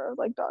hair everywhere,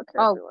 like dog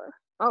hair Oh, everywhere.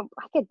 I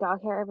get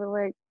dog hair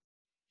everywhere,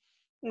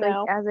 like,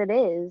 No. as it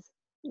is.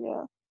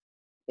 Yeah.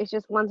 It's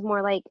just one's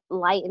more, like,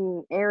 light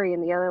and airy,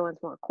 and the other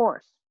one's more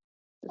coarse.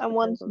 Just And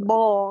depends one's on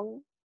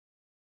long.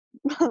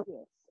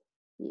 yes.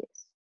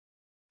 Yes.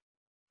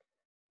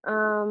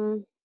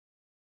 Um,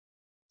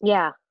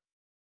 yeah,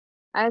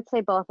 I would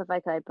say both if I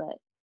could, but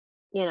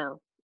you know,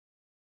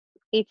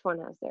 each one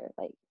has their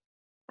like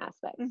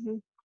aspects. Hmm.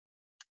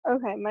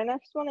 Okay, my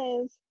next one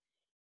is,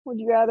 would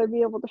you rather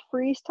be able to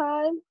freeze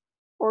time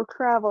or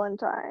travel in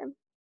time?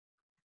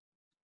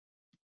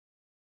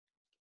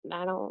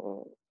 I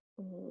don't.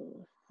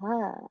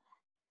 Huh.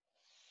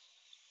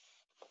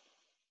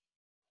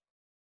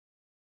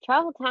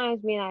 Travel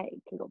times mean I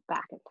can go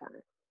back in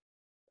time,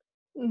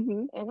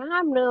 Hmm. and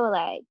I'm no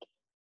like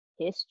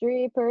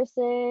history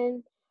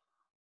person.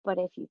 But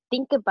if you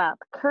think about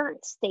the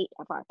current state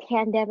of our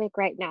pandemic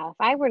right now, if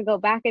I were to go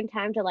back in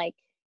time to like,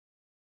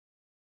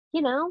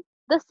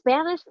 the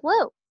Spanish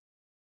flu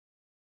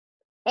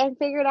and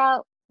figured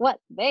out what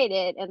they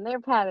did and their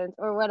patterns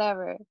or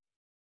whatever, I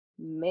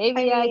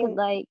maybe I could mean,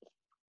 like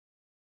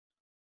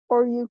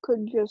or you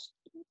could just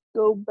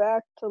go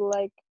back to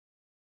like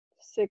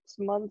 6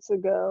 months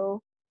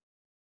ago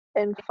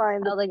and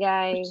find the tell the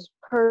guy first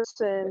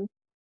person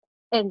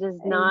and just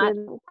and not,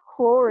 get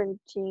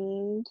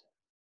quarantined.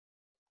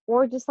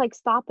 or just like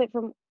stop it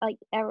from like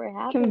ever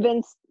happening.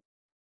 Convince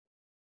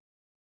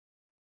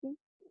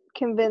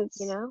convince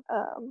you know?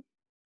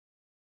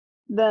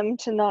 them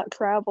to not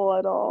travel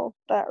at all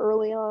that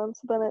early on,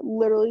 so then it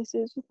literally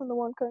stays within the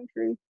one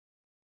country.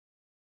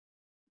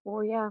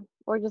 Or yeah,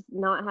 or just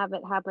not have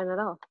it happen at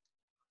all.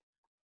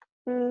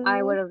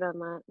 I Mhm. would have done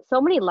that.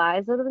 So many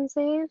lives would have been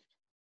saved.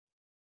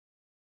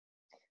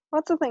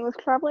 That's the thing with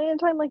traveling in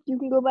time, like you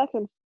can go back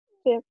and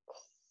fix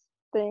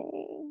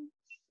things.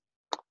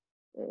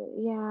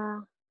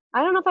 Yeah.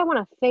 I don't know if I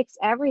want to fix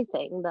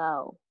everything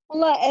though. Well,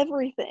 not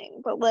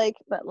everything, but like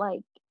But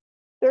like,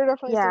 there are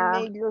definitely some yeah.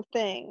 major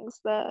things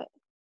that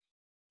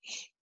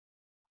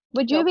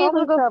Would you you'll be able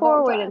probably to go travel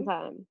in forward in time.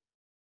 time?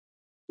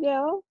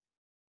 Yeah,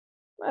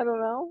 I don't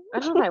know. I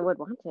don't know if I would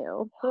want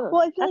to. Ugh,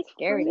 Well, I feel like that's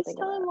scary to freeze think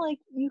time, about. like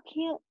you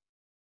can't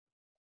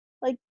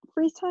like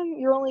freeze time.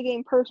 You're only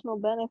getting personal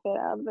benefit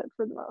out of it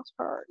for the most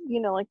part.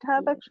 You know, like to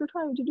have Yeah. extra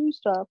time to do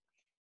stuff.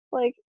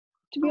 Like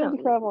to be I able don't to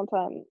know. travel in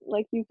time,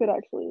 like you could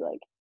actually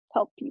like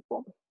help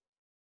people.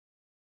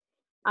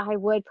 I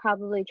would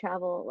probably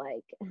travel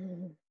like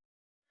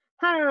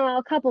I don't know,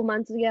 a couple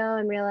months ago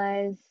and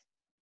realize,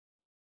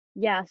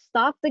 yeah,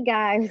 stop the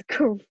guy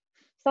with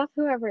stop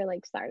whoever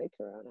like started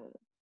Corona.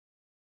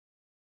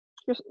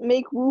 Just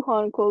make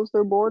Wuhan close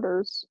their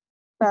borders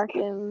back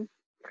in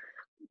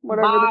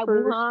whatever the Bye,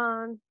 first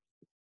Wuhan.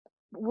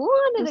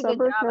 Wuhan did a good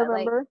December, job at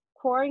like November.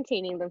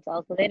 quarantining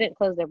themselves, but they didn't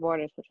close their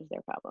borders, which was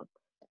their problem.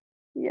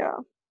 Yeah,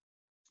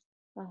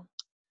 Oh,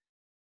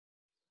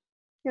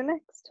 you're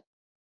next.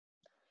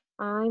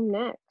 I'm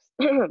next.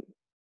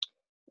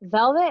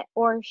 Velvet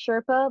or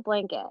Sherpa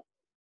blanket?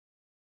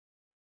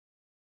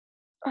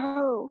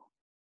 Oh,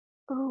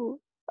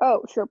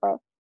 oh, Sherpa.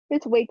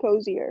 It's way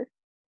cozier.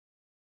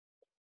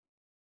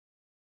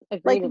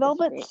 Agree Like to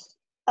disagree.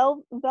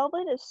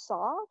 velvet is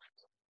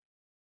soft,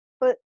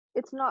 but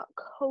it's not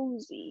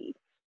cozy.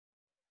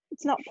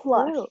 It's not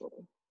plush. True.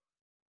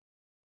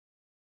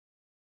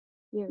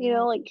 You're You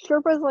know, right. like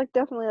Sherpa is like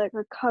definitely like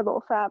a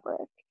cuddle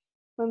fabric.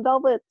 When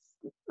velvet's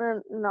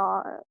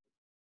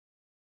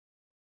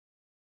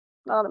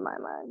not in my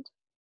mind.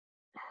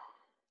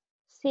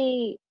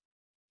 See,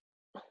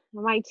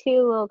 my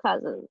two little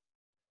cousins.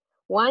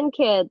 One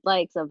kid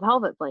likes a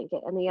velvet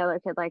blanket and the other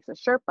kid likes a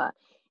Sherpa.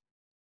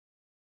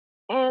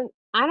 And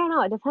I don't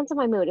know, it depends on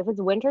my mood. If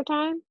it's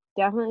wintertime,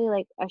 definitely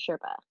like a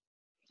Sherpa.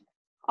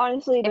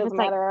 Honestly, it If doesn't it's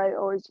like, matter. I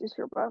always use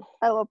Sherpa.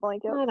 I love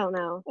blankets. I don't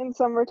know. In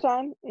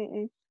summertime,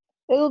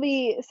 it'll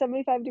be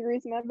 75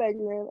 degrees in my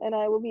bedroom, and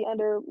I will be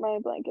under my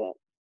blanket.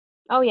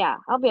 Oh yeah,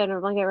 I'll be under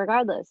a blanket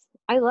regardless.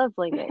 I love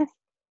blankets.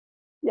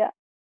 Yeah.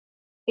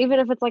 Even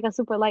if it's like a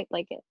super light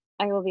blanket,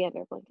 I will be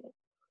under a blanket.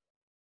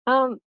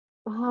 Um,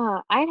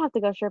 I'd have to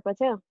go Sherpa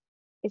too.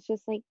 It's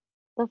just like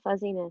the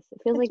fuzziness.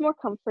 It feels It's like more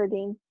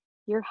comforting.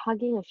 you're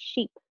hugging a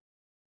sheep.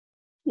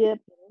 Yep.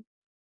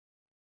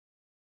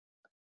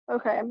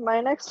 Okay,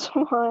 my next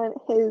one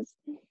is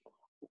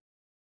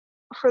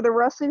for the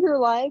rest of your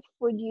life,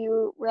 would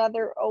you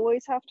rather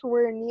always have to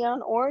wear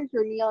neon orange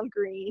or neon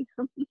green?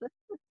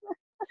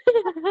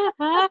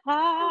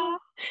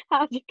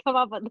 How'd you come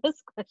up with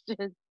this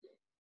question?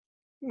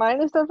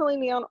 Mine is definitely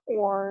neon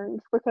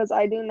orange because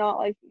I do not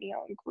like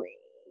neon green.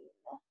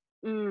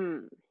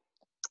 Mm.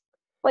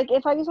 Like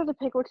if I just had to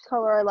pick which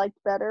color I liked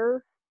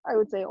better, I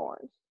would say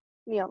orange.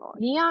 Neon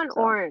orange. Neon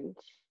So orange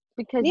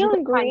because you neon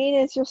can find green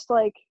is just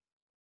like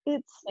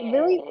it's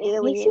very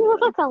makes you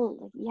look alien. like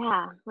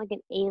like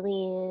an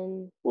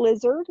alien.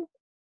 Lizard.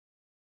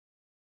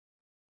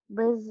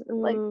 Liz,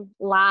 Like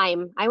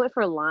lime. I went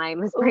for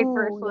lime as my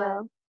first oh yeah.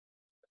 one.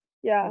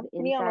 Yeah. The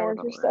Neon inside of orange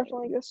a is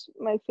definitely lime. just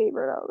my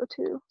favorite out of the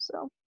two.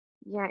 So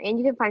Yeah, and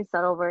you can find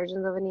subtle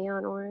versions of a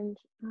neon orange.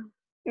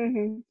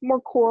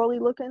 more corally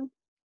looking.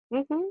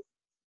 Hmm.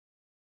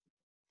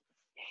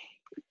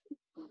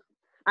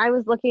 I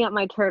was looking at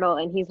my turtle,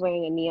 and he's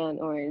wearing a neon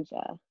orange.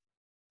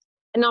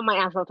 Not my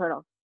actual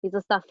turtle. He's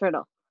a stuffed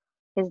turtle.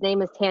 His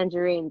name is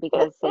Tangerine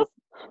because his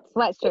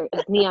sweatshirt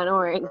is neon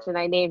orange, and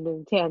I named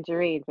him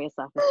Tangerine based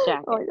off his Oh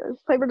jacket. my gosh.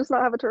 Piper does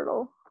not have a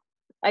turtle.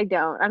 I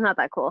don't. I'm not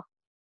that cool.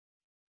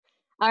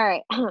 All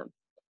right.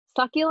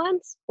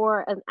 Succulents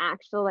or an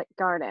actual like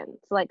garden.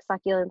 So like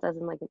succulents as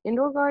in like an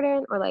indoor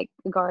garden or like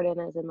a garden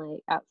as in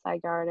like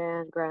outside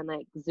garden, growing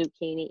like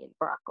zucchini and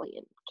broccoli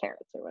and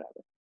carrots or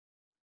whatever.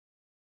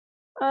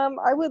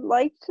 I would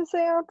like to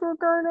say outdoor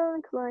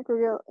garden because I could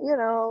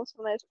get,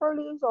 some nice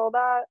produce, all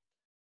that.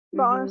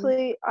 But Mhm.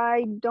 honestly,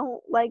 I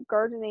don't like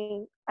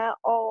gardening at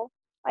all.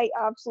 I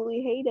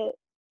absolutely hate it.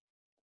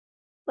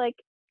 Like,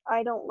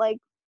 I don't like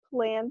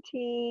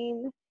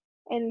planting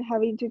and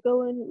having to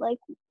go and like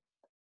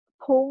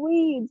pull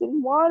weeds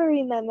and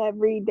watering them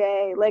every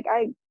day. Like,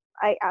 I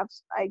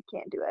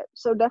can't do it.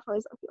 So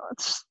definitely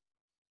succulents.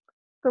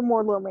 They're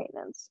more low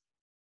maintenance.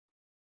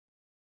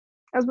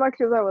 As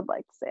much as I would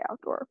like to stay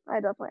outdoor, I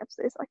definitely have to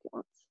say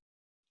succulents.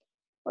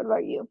 What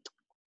about you?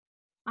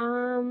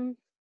 Um,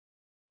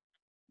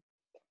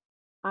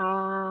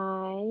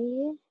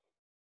 I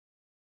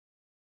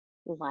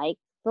like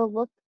the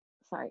look.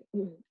 Sorry,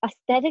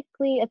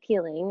 aesthetically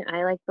appealing.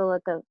 I like the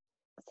look of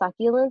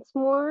succulents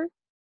more,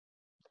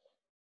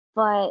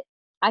 but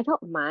I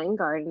don't mind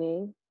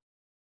gardening.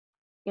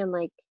 And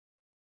like,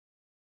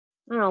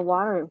 I don't know,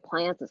 watering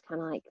plants is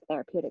kind of like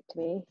therapeutic to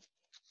me.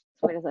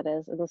 As weird as it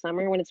is in the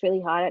summer when it's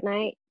really hot at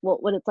night. Well,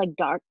 when it's like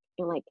dark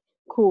and like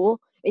cool,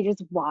 it's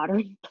just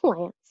watering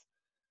plants.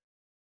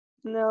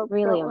 Nope,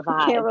 Really a can't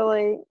vibe.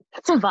 relate.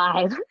 It's a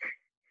vibe.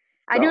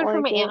 I do Don't it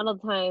for my like it. aunt all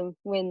the time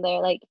when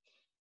they're like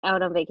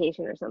out on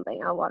vacation or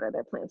something. I'll water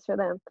their plants for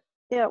them.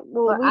 Yeah,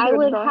 well, But we I do it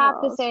would at our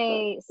have to house,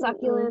 say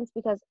but succulents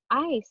because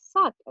I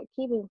suck at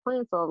keeping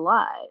plants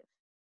alive.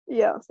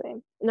 yeah,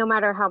 same. No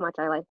matter how much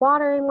I like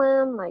watering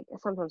them, like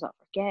sometimes I'll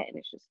forget and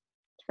it just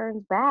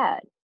turns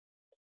bad.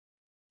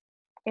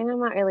 And I'm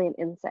not really an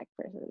insect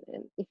person.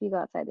 And if you go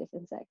outside, there's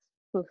insects.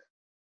 Oof.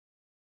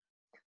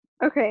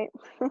 Okay.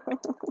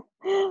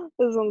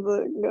 This one's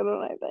a good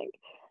one, I think.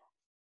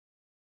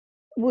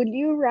 Would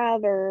you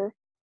rather,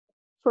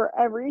 for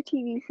every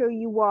TV show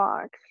you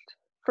watched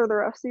for the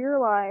rest of your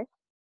life,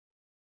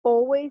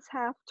 always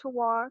have to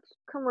watch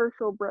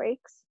commercial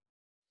breaks?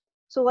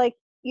 So, like,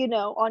 you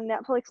know, on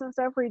Netflix and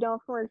stuff where you don't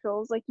have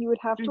commercials, like, you would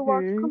have to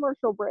watch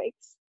commercial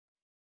breaks,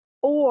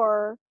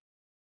 or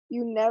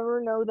you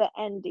never know the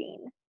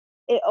ending.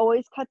 It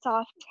always cuts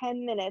off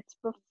 10 minutes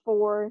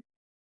before,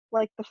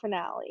 like, the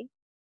finale.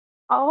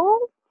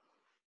 Oh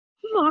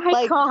my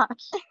Like,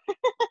 gosh.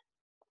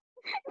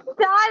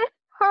 That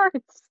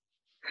hurts.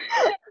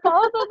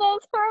 Both of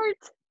those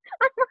hurt.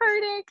 I'm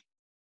hurting.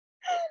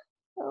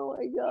 oh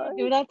my god.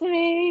 Do that to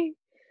me.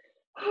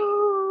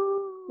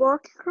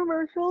 Watch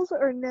commercials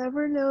or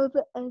never know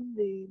the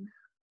ending.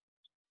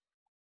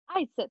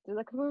 I sit through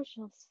the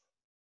commercials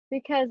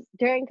because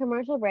during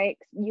commercial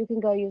breaks, you can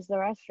go use the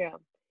restroom.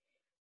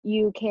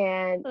 You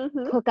can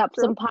cook up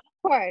true. some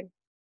popcorn.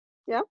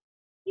 Yeah.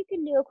 You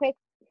can do a quick,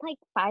 like,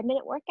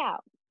 5-minute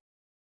workout.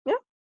 Yeah.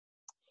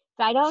 If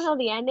I don't know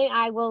the ending,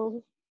 I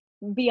will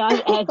be on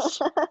edge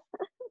for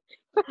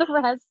the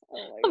rest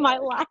of my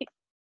life.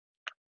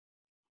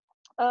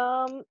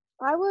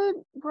 I would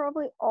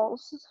probably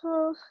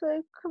also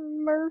say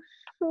commercials.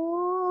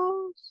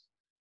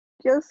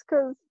 Just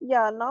because,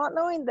 yeah, not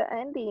knowing the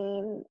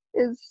ending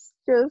is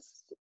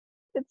just,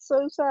 it's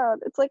so sad.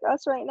 It's like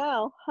us right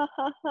now. We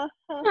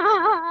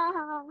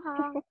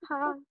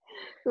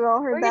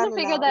all heard We're that gonna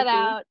figure that analogy.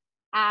 out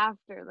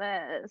after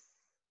this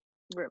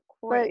But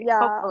recording, yeah,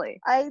 hopefully.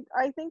 I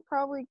think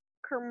probably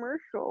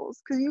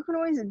commercials, because you can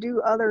always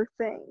do other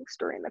things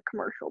during the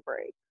commercial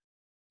break.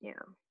 Yeah.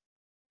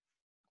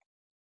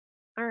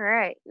 All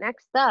right,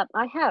 next up,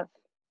 I have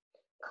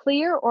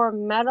clear or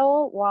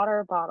metal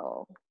water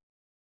bottle.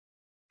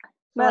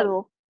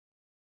 Metal.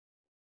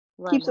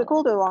 Keeps it metal.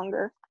 colder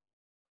longer.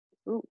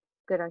 Ooh,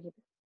 good argument.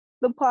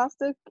 The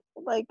plastic,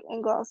 like,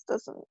 and glass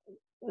doesn't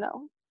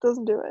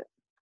do it.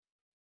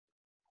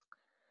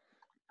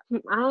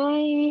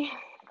 I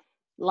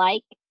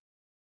like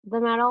the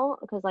metal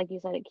because, like you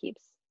said, it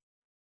keeps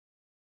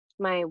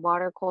my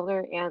water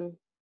colder and,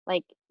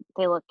 like,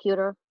 they look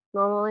cuter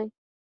normally.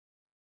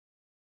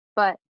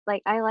 But,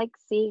 like, I like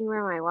seeing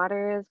where my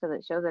water is because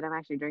it shows that I'm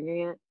actually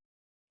drinking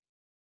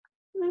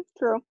it.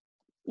 True.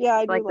 Yeah,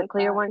 I do Like, the like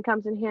clear that. one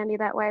comes in handy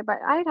that way, but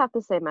I'd have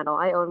to say metal.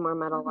 I own more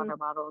metal water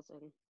bottles,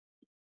 and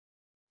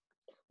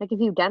like, if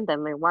you dent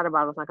them, their water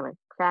bottle's not gonna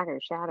crack or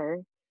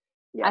shatter.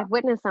 Yeah. I've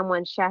witnessed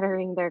someone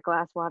shattering their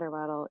glass water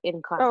bottle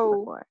in class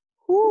before.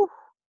 Whew.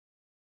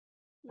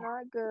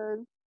 Not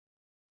good.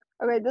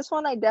 Okay, this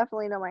one I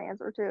definitely know my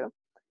answer to.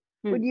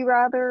 Would you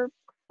rather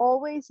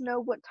always know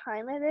what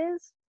time it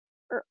is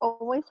or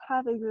always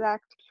have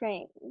exact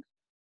change?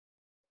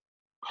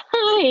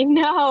 I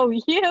know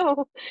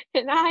you,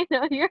 and I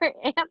know your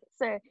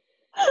answer.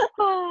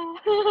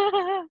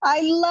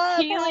 I love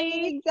having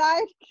Keely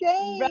exact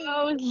change.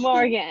 Rose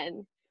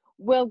Morgan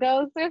will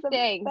go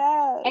thrifting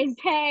and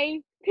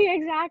pay the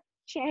exact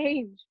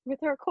change with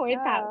her coin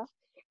pouch.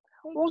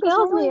 It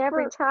kills me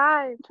every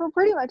time. For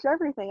pretty much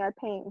everything, I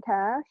pay in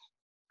cash.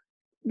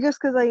 Just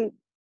because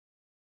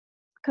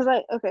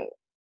okay,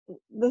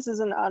 this is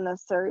an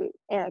unnecessary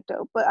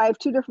anecdote, but I have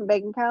two different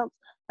bank accounts.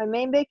 My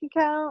main bank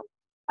account,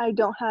 I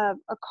don't have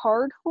a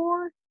card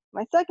for.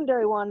 My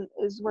secondary one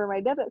is where my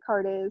debit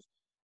card is,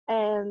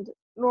 and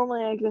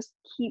normally I just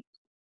keep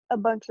a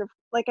bunch of,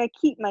 like, I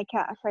keep my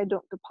cash. I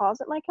don't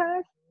deposit my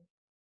cash.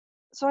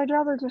 So I'd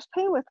rather just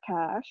pay with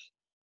cash,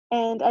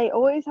 and I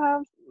always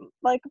have,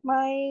 like,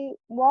 my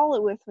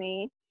wallet with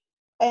me,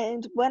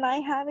 and when I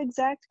have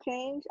exact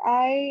change,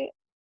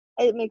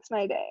 it makes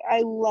my day.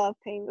 I love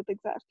paying with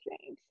exact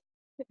change.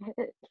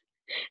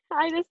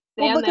 I just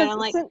stand there and I'm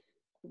like,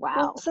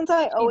 wow. Since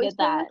I always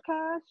pay that with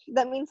cash,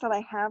 that means that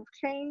I have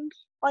change,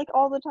 like,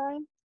 all the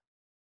time.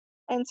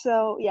 And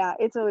so, yeah,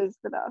 it's always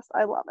the best.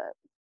 I love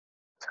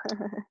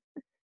it.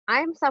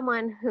 I'm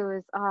someone who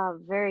is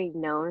very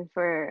known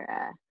for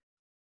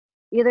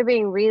either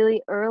being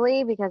really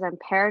early because I'm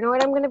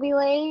paranoid I'm going to be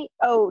late.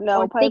 Oh,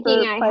 no, or Piper,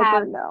 thinking I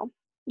have no.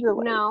 You're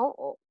late.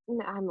 No,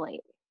 I'm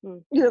late.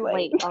 You're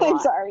late. I'm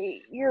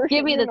sorry. You're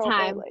Give me the normally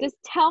time. late. Just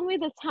tell me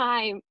the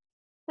time.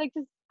 Like,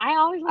 just I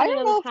always want I to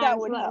don't know know the if that time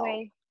would so that help.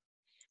 way.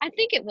 I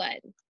think it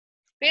would.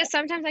 Because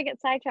sometimes I get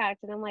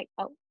sidetracked and I'm like,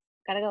 oh,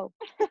 gotta go.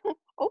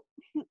 Oh.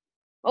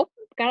 Oh.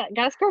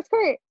 Got skirt.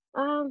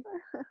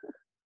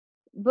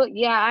 But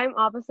yeah, I'm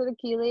opposite of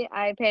Keely.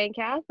 I pay in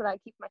cash, but I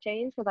keep my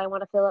change because I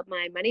want to fill up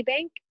my money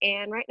bank.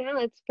 And right now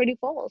it's pretty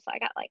full, so I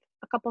got like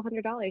a couple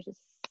 $100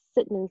 just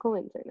sitting in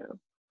coins right now.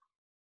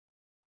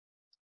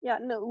 Yeah,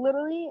 no,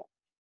 literally,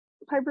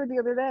 Piper the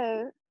other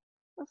day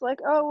was like,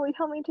 "Oh, will you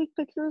help me take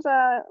pictures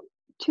at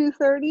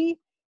 2:30?"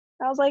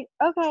 I was like,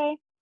 "Okay,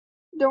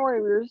 don't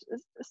worry, we were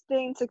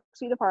staying 6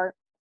 feet apart."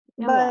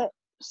 Oh, yeah. But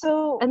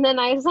so And then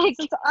I was like,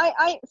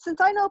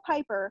 since I know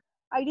Piper,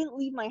 I didn't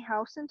leave my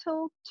house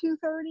until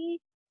 2:30,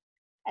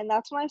 and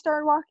that's when I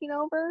started walking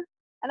over.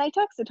 And I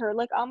texted her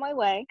like on my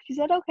way. She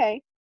said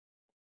okay,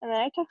 and then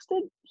I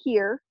texted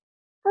here.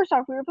 First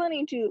off, we were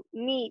planning to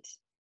meet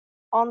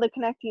on the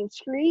connecting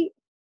street,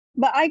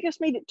 but I just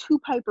made it to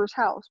Piper's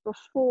house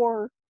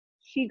before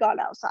she got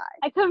outside.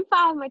 I couldn't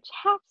find my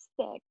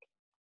chapstick.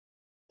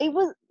 It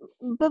was,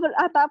 but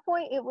at that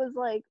point, it was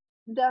like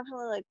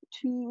definitely like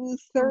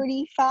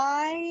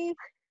 2:35.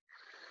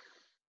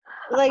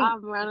 Like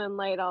I'm running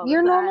late all the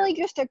you're time. normally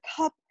just a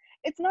cup.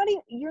 It's not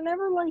even. You're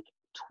never like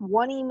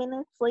 20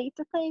 minutes late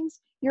to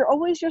things. You're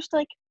always just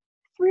like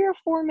 3 or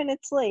 4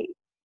 minutes late.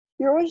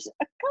 You're always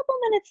a couple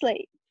minutes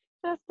late.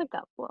 Just a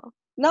couple.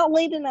 Not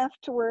late enough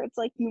to where it's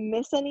like you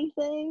miss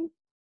anything,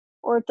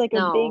 or it's like a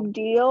No. big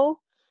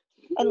deal.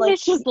 And like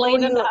It's just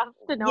late enough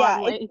to know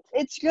I'm late.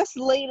 It's just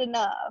late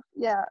enough.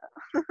 Yeah.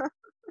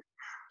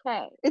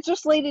 Okay. It's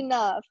just late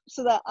enough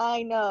so that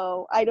I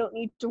know I don't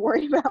need to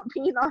worry about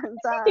being on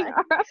time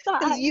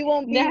because you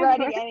won't be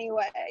ready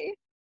anyway.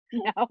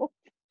 No.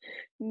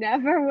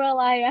 Never will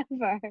I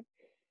ever.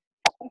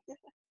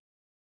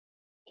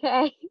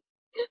 Okay.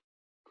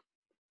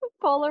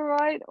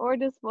 Polaroid or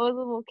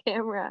disposable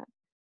camera?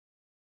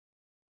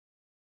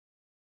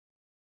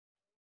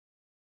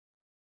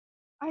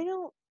 I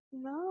don't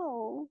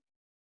know.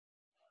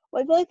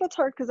 Well, I feel like that's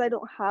hard because I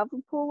don't have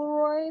a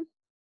Polaroid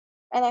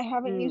and I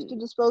haven't used a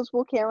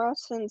disposable camera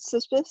since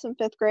CISPIS in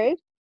 5th grade.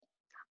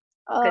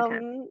 Good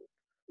time.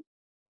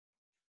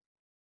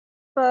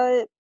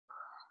 But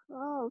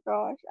oh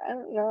gosh, I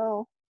don't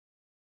know.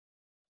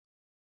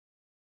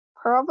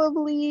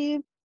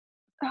 Probably.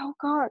 Oh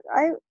god,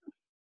 I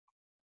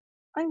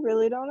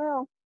really don't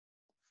know.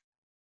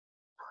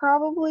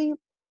 Probably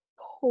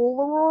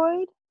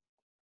Polaroid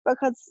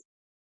because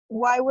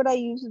why would I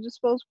use a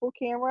disposable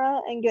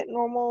camera and get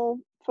normal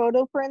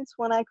photo prints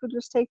when I could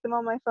just take them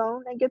on my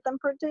phone and get them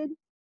printed?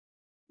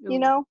 You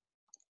know?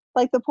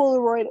 Like the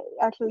Polaroid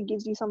actually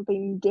gives you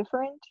something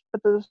different,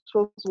 but the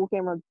disposable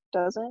camera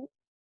doesn't.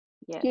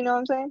 Yeah. Do you know what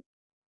I'm saying?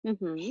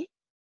 Mm-hmm.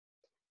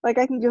 Like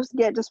I can just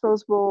get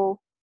disposable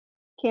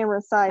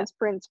camera size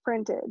prints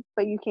printed,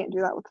 but you can't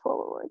do that with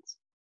Polaroids.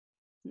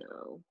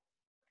 No.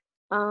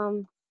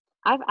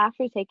 I've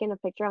actually taken a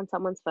picture on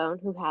someone's phone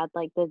who had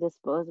like the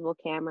disposable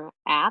camera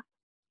app.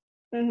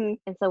 Mm-hmm.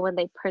 And so when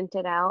they print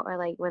it out or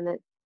like when the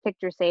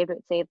picture saved,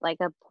 it saved like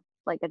a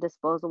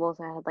disposable,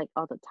 so I had like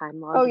all the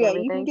time logs Oh and yeah,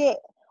 everything. you can get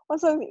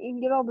also you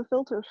can get all the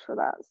filters for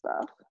that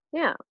stuff.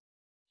 Yeah.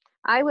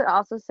 I would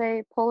also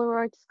say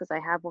Polaroid just because I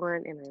have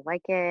one and I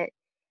like it.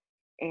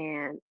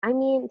 And I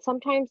mean,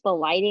 sometimes the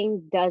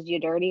lighting does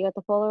you dirty with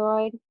the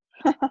Polaroid.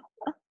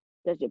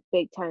 Does you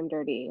big time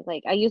dirty.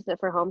 Like I used it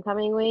for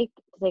homecoming week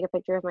to take a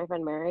picture of my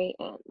friend Mary,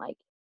 and like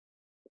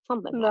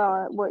something happened.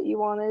 Not what you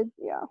wanted,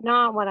 yeah.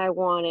 Not what I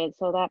wanted.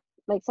 So that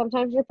like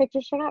sometimes your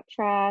pictures turn out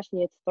trash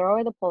and you have to throw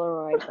away the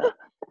Polaroid, but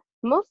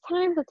most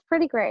times it's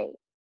pretty great.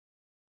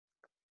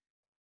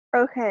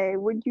 Okay,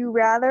 would you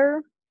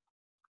rather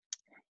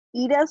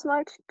eat as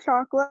much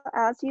chocolate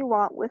as you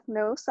want with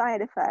no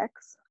side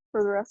effects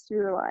for the rest of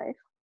your life,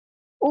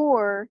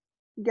 or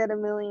get $1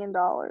 million?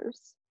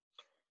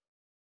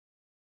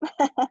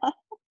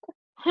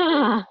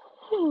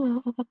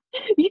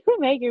 You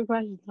make your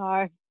questions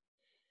hard.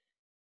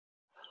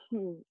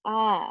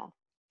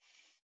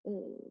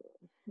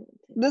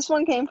 This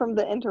one came from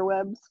the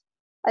interwebs.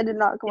 I did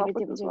not come up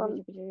with this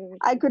one.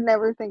 I could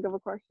never think of a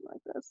question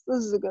like this. This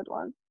is a good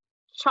one.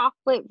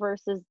 Chocolate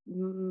versus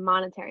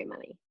monetary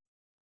money.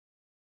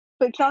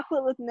 But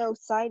chocolate with no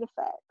side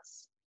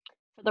effects.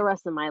 For the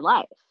rest of my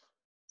life.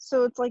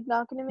 So it's like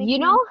not gonna make you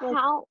know like,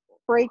 how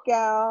break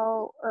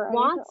out or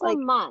anything. Once a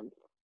month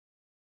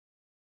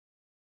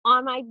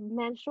on my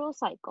menstrual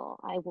cycle,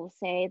 I will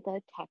say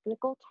the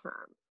technical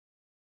term.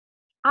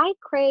 I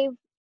crave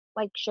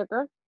like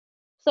sugar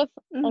stuff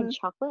and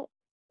chocolate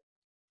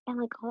and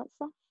like all that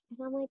stuff.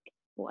 And I'm like,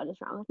 what is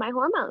wrong with my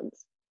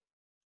hormones?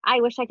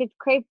 I wish I could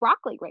crave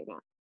broccoli right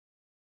now.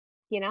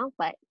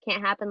 But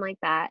can't happen like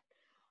that.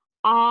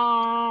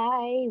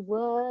 I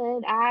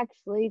would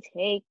actually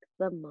take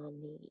the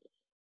money.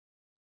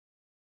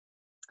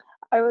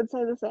 I would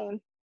say the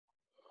same.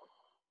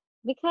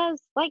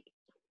 Because, like,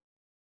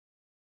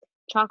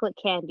 chocolate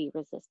can be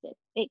resisted.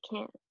 It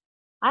can.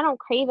 I don't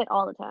crave it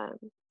all the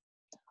time.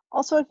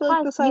 Also, I feel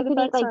like the side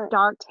effects eat, like, are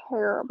dark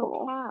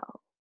terrible.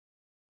 Cacao.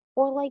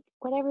 Or, like,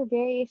 whatever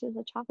variations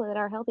of chocolate that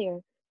are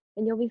healthier.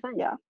 And you'll be fine.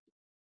 Yeah.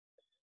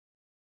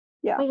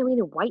 Yeah. I don't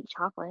eat white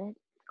chocolate.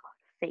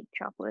 fake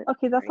chocolate.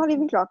 Okay, that's not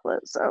even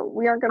chocolate, so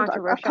we aren't going to talk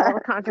about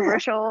that.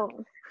 Controversial.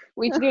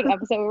 We should do an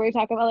episode where we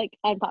talk about like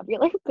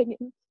unpopular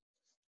opinions.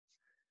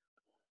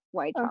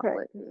 White Okay,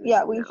 chocolate.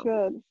 yeah, we No.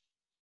 should.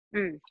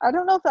 Mm. I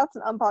don't know if that's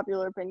an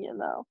unpopular opinion,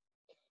 though.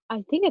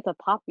 I think it's a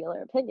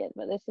popular opinion,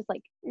 but it's just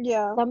like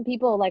Yeah. some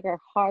people like are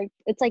hard.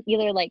 It's like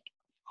either like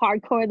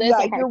hardcore this Yeah,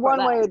 or you're hardcore one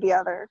that. way or the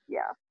other.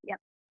 Yeah. Yep.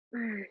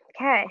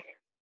 Okay.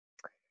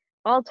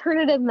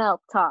 Alternative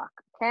milk talk.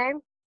 Okay.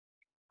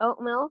 Oat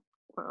milk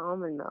or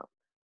almond milk?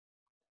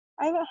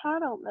 I haven't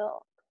had oat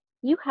milk,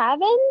 You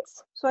haven't?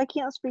 so I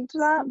can't speak to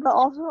that. But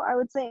also, I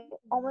would say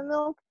almond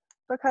milk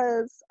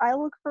because I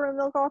look for a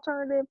milk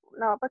alternative,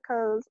 not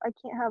because I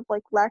can't have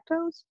like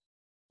lactose,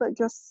 but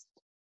just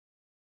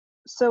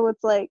so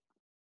it's like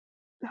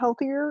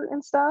healthier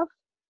and stuff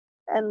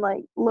and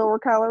like lower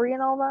calorie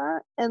and all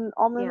that. And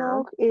almond Yeah.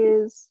 milk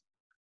is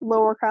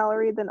lower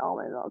calorie than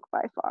almond milk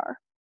by far.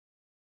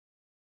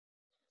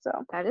 So,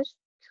 That is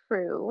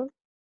true.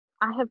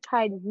 I have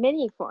tried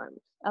many forms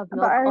of but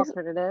milk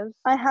alternatives.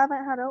 I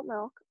haven't had oat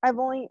milk. I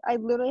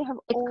literally have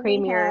It's only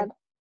creamier.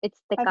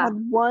 It's I've thicker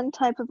had one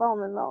type of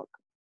almond milk.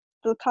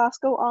 The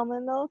Costco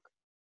almond milk.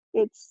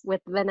 It's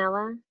with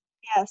vanilla.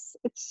 yes,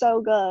 it's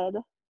so good.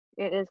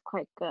 It is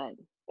quite good.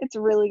 It's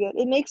really good.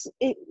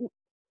 It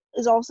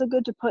is also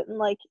good to put in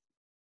like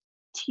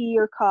tea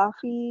or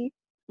coffee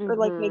or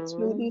like make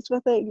smoothies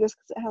with it just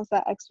because it has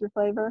that extra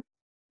flavor.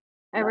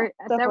 Ever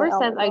Definitely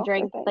since almond I milk,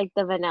 drank think. like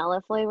the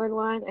vanilla flavored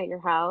one at your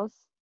house,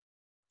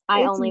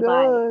 I It's only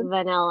buy good.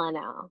 vanilla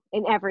now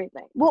in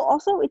everything. Well,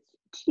 also it's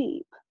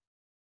cheap.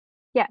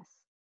 Yes.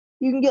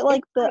 You can get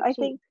like It's quite I cheap.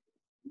 think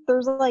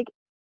there's like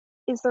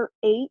is there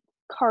 8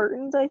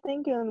 cartons I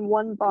think in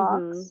one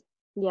box.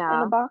 And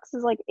Yeah. the box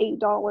is like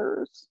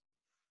 $8.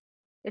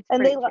 It's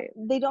And pretty cheap.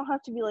 they don't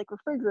have to be like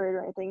refrigerated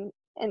or anything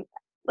and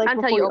like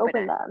Until before you you open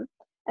open it. them.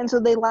 And so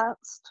they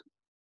last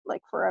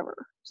like forever.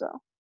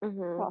 So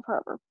Mm-hmm. not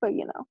forever, but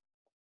you know.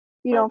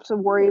 You don't have to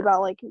worry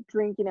about like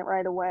drinking it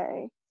right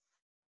away.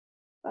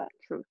 But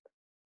Truth.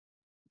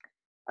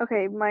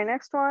 okay, my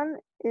next one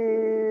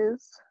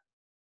is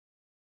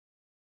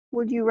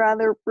would you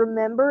rather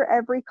remember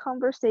every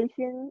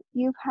conversation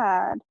you've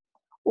had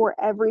or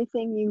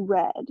everything you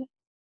read?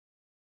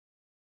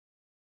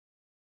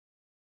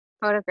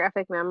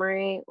 Photographic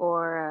memory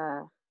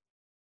or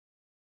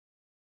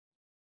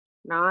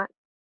not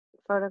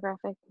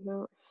photographic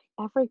memory.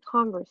 Every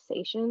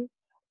conversation.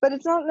 But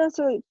it's not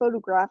necessarily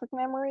photographic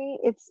memory.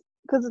 It's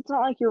because it's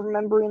not like you're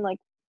remembering like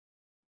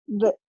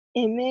the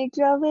image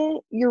of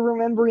it. You're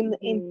remembering the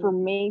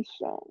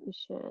information.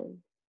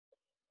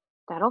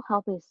 That'll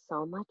help me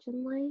so much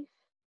in life.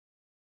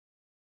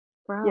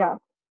 Bro, Yeah.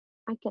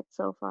 I get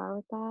so far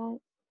with that.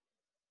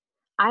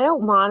 I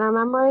don't want to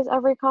memorize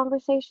every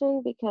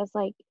conversation because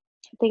like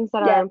things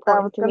that are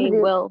important to me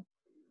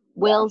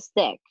will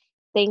stick.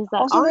 Things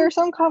that also there are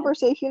some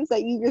conversations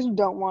that you just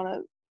don't want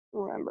to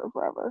remember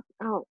forever.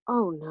 Oh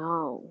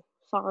no.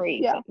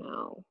 Sorry, but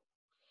no.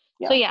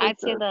 Yeah, so yeah, I'd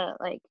say the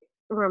like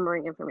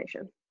remembering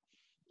information.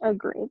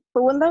 Agreed.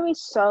 But wouldn't that be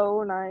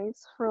so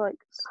nice for like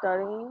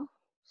studying?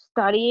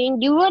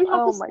 Studying? You wouldn't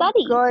have to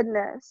study. Oh my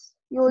goodness.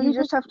 You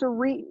just have to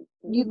read.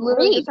 You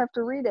literally just have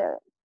to read it.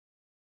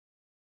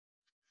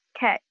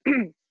 Okay.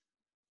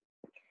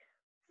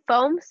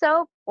 Foam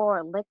soap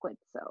or liquid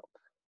soap?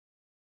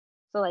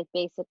 So like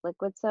basic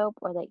liquid soap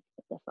or like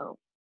the foam?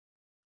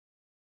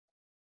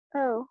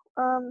 Oh,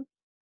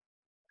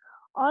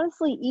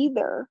 honestly,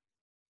 either.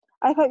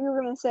 I thought you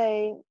were gonna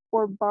say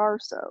or bar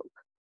soap.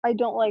 I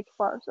don't like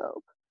bar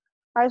soap.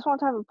 I just want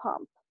to have a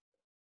pump.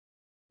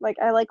 Like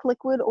I like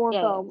liquid or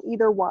foam,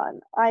 either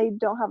one. I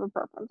don't have a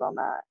preference on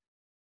that.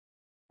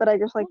 But I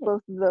just like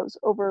both of those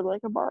over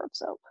like a bar of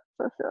soap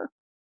for sure.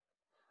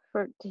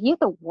 You have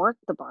to work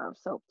the bar of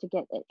soap to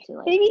get it to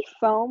like maybe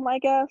foam, I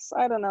guess.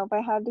 I don't know if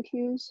I had to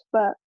choose,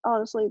 but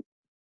honestly,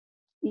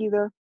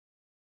 either.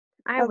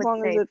 I would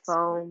say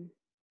foam.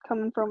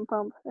 Coming from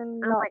pump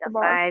and I'm not like the a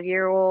bar.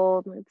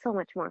 5-year-old. It's so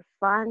much more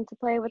fun to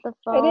play with the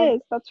foam. It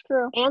is, that's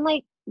true. And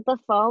like the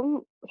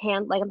foam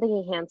I'm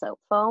thinking hand soap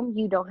foam,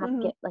 you don't have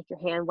to get like your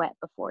hand wet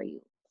before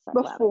you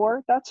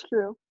before, that's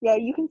true. Yeah,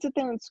 you can sit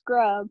there and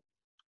scrub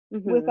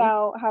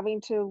without having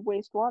to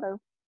waste water.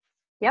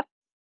 Yep.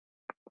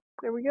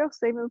 There we go,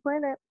 saving the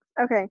planet.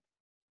 Okay.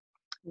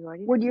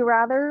 Would you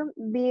rather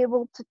be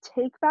able to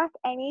take back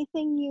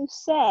anything you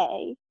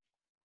say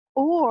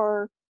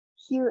or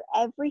hear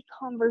every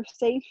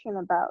conversation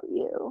about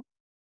you?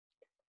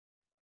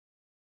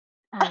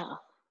 Oh.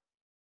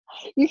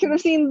 You should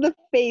have seen the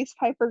face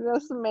Piper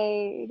just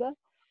made.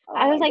 Oh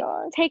I was like,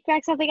 gosh. take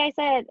back something I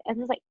said. And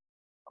it was like,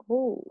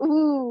 oh.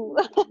 Ooh.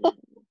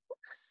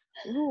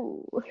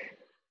 Ooh.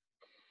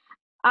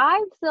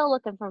 I'm still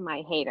looking for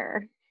my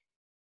hater.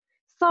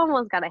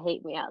 Someone's got to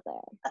hate me out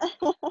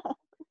there.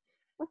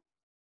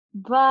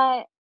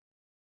 But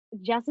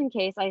just in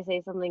case I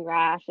say something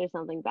rash or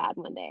something bad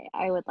one day,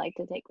 I would like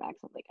to take back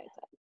something I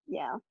said.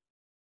 Yeah.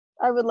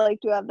 I would like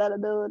to have that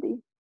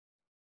ability.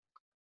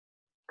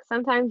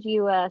 Sometimes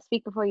you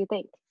speak before you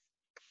think.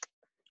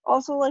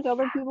 Also, like,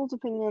 other people's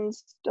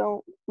opinions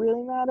don't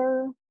really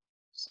matter.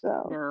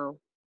 So, No.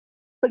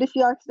 but if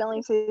you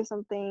accidentally say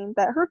something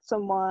that hurts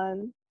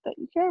someone that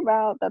you care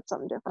about, that's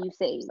something different. You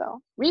say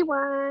So,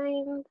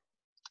 rewind.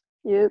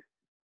 yep.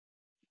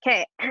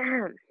 Okay.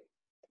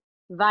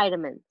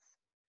 Vitamins.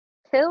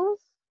 Pills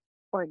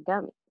or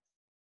gummies?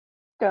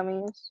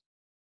 Gummies.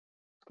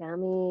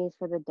 Gummies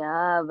for the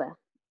dub.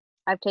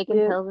 I've taken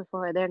Yep. pills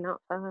before. They're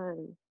not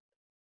fun.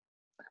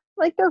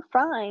 Like, they're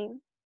fine,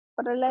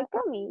 but I like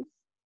But gummies.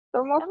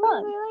 They're more gummies,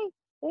 fun.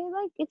 they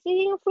like it's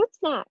eating a fruit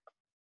snack.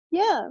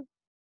 Yeah,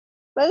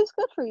 but it's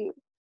good for you.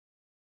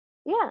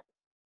 Yeah.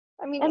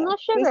 I mean, And yeah, less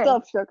they sugar. still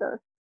have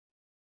sugar.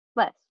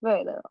 Less,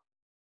 very little.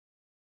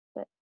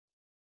 But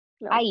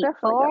No, I eat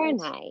definitely 4 a gummies.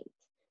 night.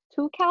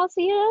 2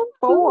 calcium,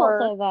 2 4.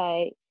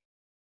 multivite.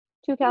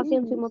 2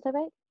 calcium, 2 Jeez.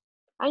 multivite.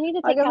 I need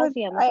to I take guess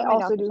calcium. That's I what my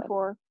also doctor do said.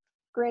 4.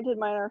 Granted,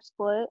 mine are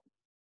split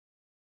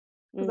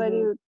because I Mm-hmm.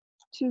 do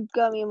 2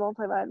 gummy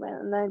multivitamin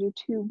and then I do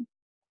 2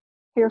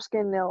 hair,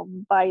 skin, nail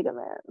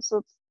vitamins. So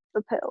it's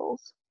the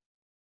pills.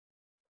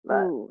 But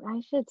Ooh,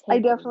 I should I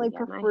take those definitely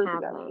again. I prefer the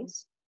have them.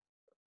 gummies.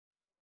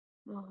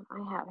 Oh, I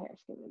have hair,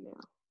 skin, and nail.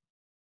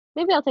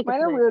 Maybe I'll take it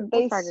Mine are tonight. weird.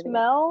 We'll They start it again.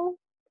 smell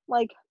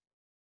like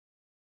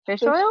Fish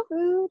fish oil?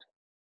 food.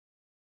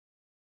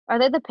 Are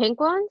they the pink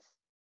ones?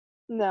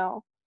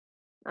 No.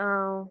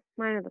 Oh,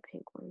 mine are the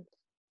pink ones.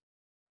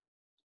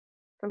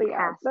 From But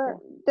yeah, they're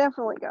Costco.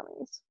 definitely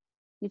gummies.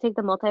 You take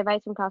the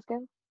multivites from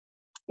Costco?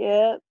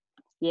 Yep.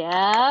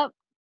 Yep.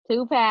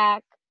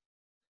 2-pack.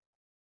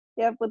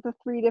 Yep, with the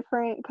 3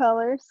 different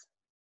colors.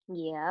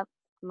 Yep.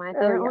 My Oh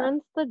favorite yeah.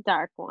 one's the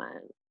dark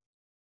one.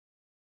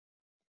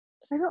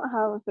 I don't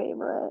have a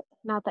favorite.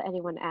 Not that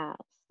anyone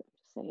asked. I'm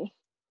just saying.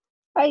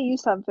 I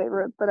used to have a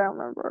favorite, but I don't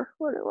remember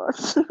what it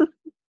was.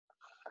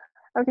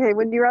 Okay,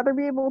 would you rather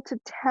be able to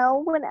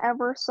tell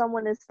whenever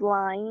someone is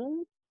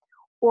lying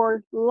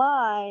or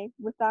lie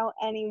without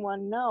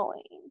anyone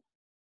knowing?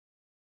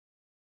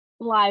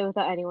 Lie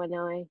without anyone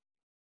knowing.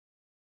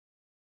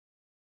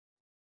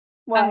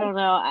 I Why? don't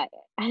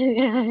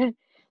know.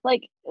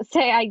 Like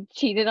say I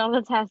cheated on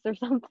the test or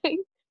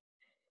something,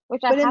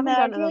 which I But haven't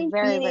done in a imagine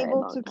very, very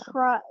long time.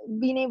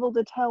 being able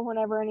to tell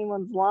whenever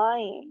anyone's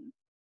lying.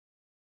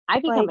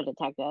 I'd become Like, a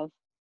detective.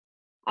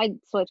 I'd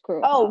switch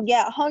career oh paths.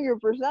 yeah,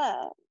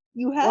 100%.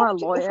 You Or have a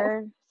to.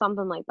 lawyer,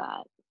 something like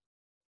that.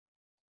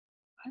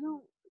 I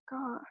don't,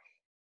 gosh.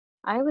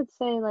 I would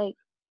say like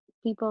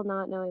people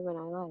not knowing when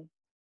I lie.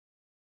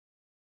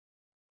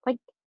 Like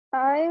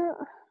I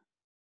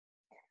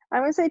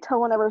I'm gonna say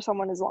tell whenever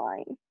someone is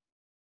lying.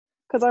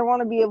 Because I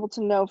want to be able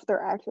to know if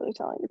they're actually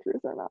telling the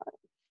truth or not.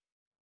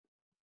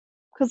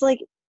 Because, like,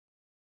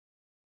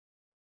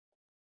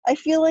 I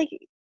feel like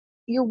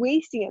you're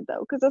wasting it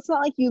though, because it's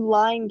not like you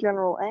lie in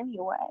general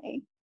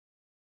anyway.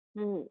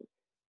 hmm,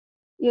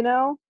 You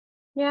know?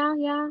 yeah,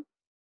 yeah.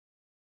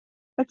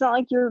 It's not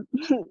like you're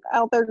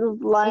out there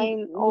just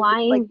lying like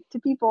Lying. to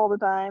people all the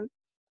time.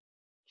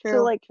 So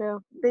True, like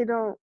true. they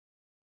don't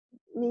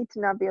need to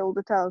not be able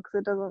to tell because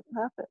it doesn't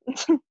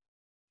happen.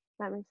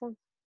 That makes sense.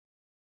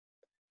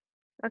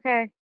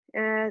 Okay.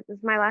 This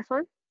is my last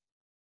one.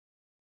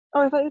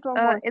 Oh, I thought you had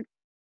one more. It.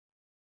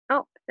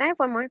 Oh, I have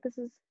one more. I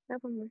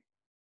have one more.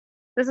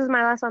 This is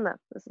my last one though.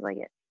 This is like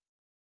it.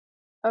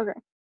 Okay.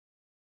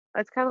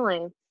 It's kind of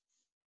lame.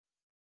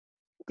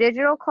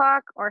 Digital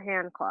clock or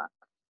hand clock?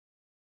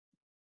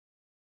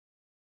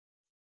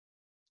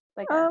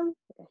 Like a Um,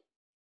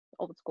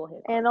 old school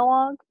hand clock.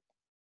 analog.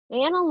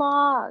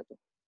 Analog.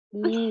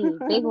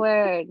 Big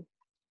word.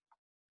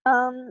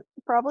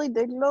 Probably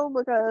digital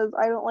because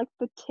I don't like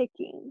the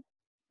ticking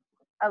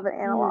of an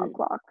analog Hmm.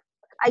 clock.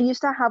 I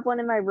used to have one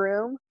in my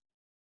room,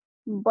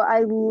 but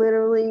I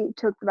literally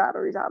took the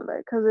batteries out of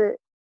it because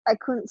I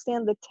couldn't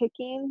stand the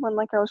ticking when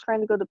like I was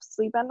trying to go to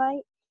sleep at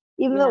night.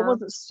 Even though it Yeah.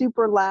 wasn't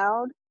super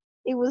loud,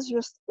 it was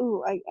just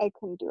I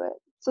couldn't do it.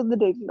 So the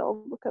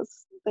digital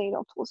because then you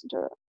don't have to listen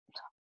to it.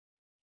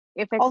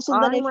 If it's Also,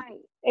 then on my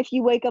if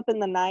you wake up in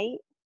the night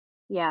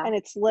yeah. and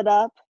it's lit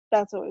up,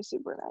 that's always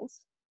super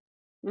nice.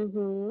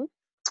 Mhm.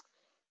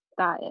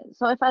 That is.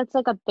 So if it's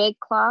like a big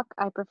clock,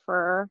 I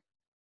prefer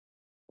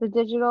the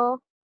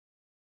digital.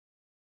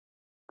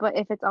 But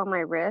if it's on my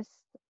wrist,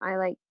 I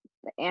like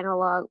the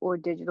analog or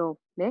digital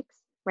mix.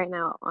 Right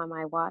now on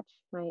my watch,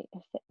 my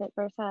Fitbit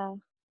Versa,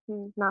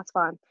 not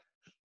Spawn,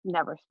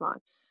 never Spawn.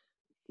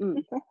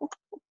 Mm.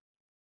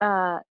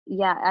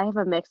 Yeah, I have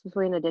a mix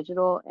between a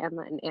digital and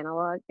an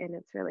analog, and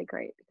it's really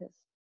great because.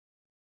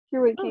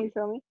 Here, wait, can Oh, you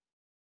show me?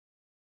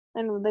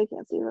 And they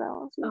can't see what I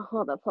want to see. oh,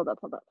 hold up, hold up,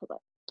 hold up, hold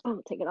up.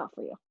 I'll take it off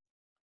for you.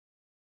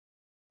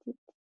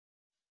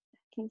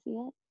 Can you see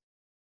it?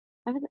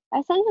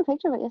 I sent you a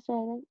picture of it yesterday.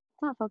 I think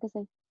it's not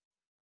focusing.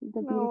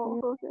 The beauty No,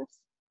 finger. focus.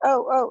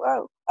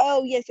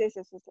 Oh, yes.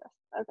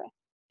 Okay.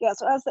 Yeah,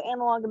 so it has the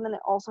analog and then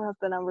it also has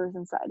the numbers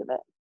inside of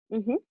it.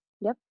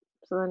 Yep.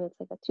 So then it's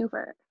like a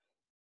twofer.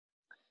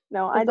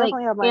 No, I It's like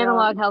definitely have my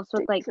analog own helps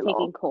with like taking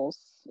digital. pulse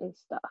and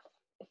stuff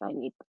if I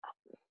need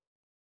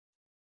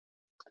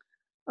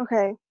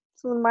Okay,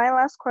 so my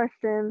last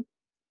question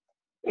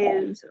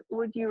is,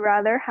 would you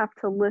rather have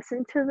to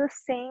listen to the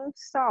same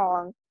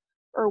song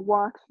or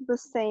watch the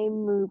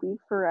same movie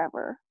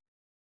forever?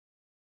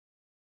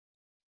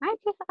 I'd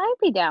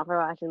be down for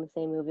watching the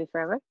same movie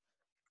forever.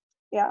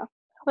 Yeah.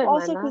 Wouldn't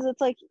Also, mind because that.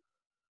 it's like,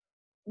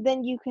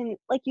 then you can,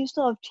 like, you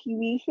still have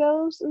TV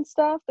shows and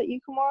stuff that you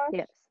can watch,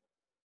 Yes.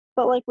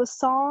 but like with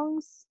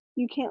songs,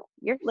 you can't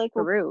You're like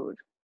screwed.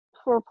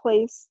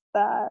 replace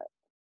that.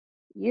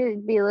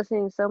 You'd be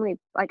listening to so many,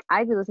 like,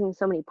 I'd be listening to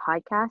so many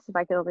podcasts if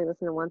I could only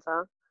listen to one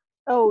song.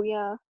 Oh,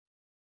 yeah.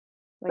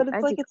 Like, But it's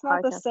I'd like, be it's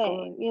not the podcast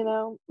galore. same, you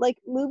know? Like,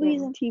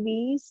 movies Yeah. and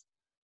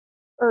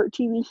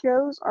TV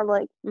shows are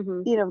like,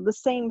 Mm-hmm. you know, the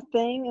same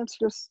thing. It's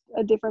just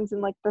a difference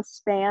in like the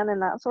span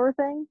and that sort of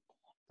thing.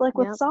 Like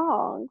with Yep.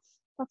 songs,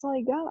 that's all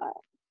you got.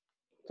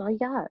 That's all you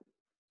got.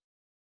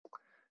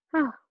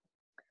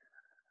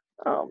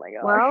 Oh my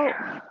gosh.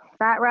 Well,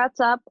 that wraps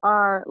up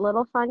our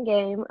little fun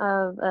game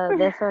of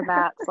this or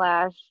that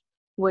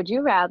 / would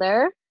you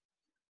rather.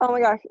 Oh my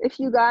gosh. If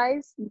you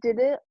guys did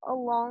it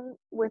along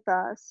with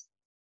us,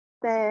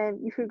 then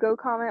you should go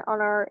comment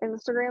on our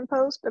Instagram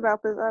post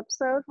about this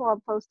episode. We'll have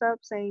a post up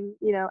saying,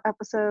 you know,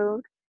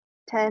 episode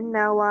 10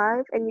 now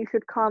live, and you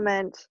should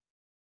comment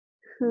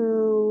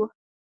who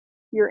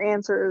your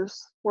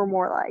answers were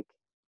more like.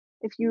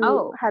 If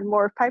you had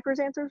more of Piper's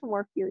answers or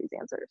more of Keely's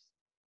answers.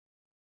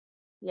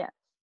 Yes.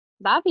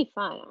 That'd be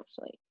fun,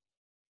 actually.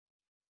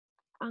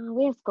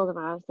 We have school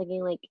tomorrow. I was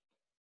thinking, like,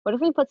 what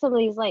if we put some of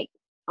these, like,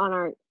 on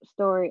our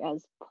story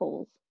as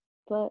polls?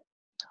 But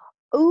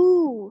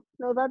Ooh,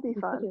 no, that'd be we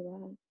could fun. do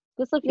that.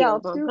 Just a few Yeah,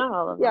 of them, not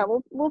all of them. Yeah,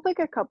 we'll pick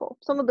a couple.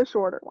 Some of the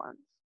shorter ones.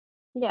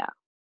 Yeah.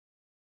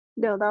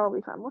 No, that'll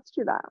be fun. Let's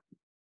do that.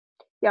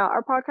 Yeah,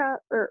 our podcast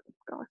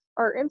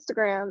our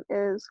Instagram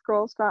is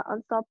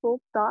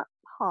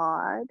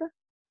girls.unstoppable.pod.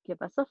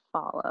 Give us a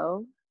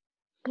follow.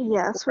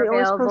 Yes, We're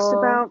we always post available.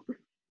 about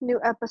new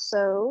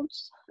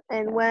episodes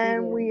and Yes,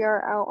 when we we do.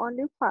 are out on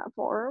new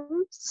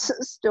platforms.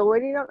 Still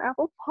waiting on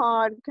Apple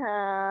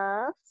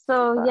Podcasts.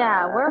 So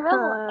yeah, we're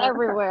available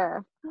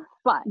everywhere,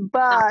 but Apple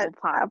Apple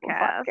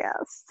Podcasts.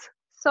 Podcasts.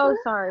 So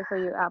sorry for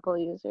you Apple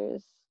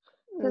users.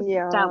 Just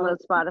Yeah. download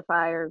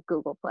Spotify or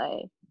Google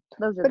Play.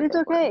 Those are But the it's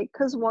big ones. okay,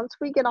 because once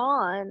we get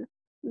on,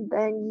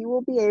 then you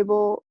will be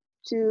able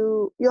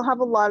to, you'll have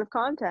a lot of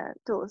content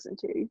to listen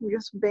to. You can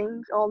just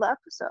binge all the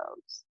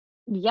episodes.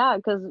 Yeah,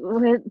 because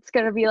it's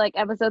gonna be like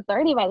episode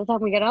 30 by the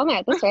time we get home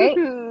at this rate.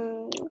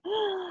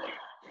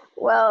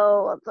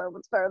 Well, let's hope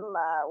it's better than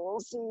that. We'll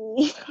see.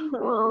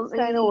 We'll I'm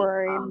kind of see.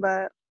 worried,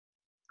 but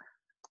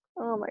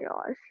oh my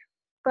gosh.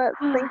 But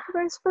thank you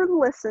guys for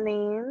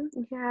listening.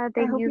 Yeah, I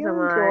thank hope you you so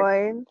much.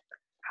 enjoyed.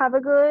 Have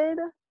a good,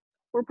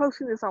 we're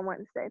posting this on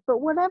Wednesday, but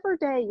whatever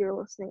day you're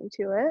listening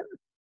to it.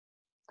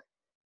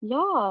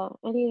 Yeah,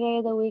 any day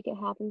of the week it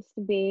happens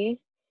to be.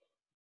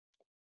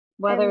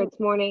 Whether it's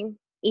morning,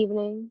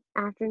 evening,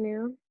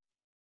 afternoon.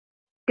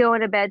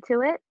 Going to bed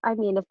to it. I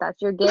mean, if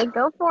that's your gig,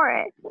 go for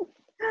it.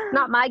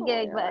 Not my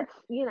gig, but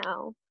you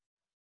know.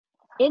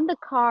 In the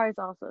car is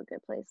also a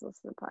good place to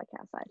listen to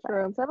podcasts, I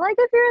find. So like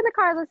if you're in the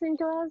car listening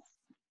to us,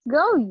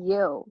 go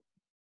you.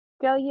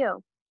 Go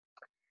you.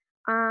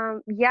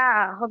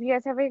 Yeah, hope you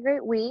guys have a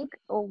great week.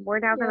 We're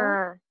now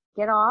gonna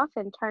get off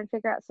and try and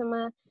figure out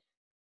some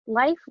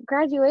life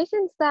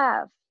graduation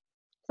stuff.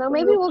 So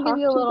maybe we'll give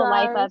you a little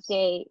life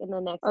update in the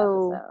next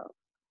episode.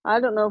 I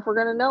don't know if we're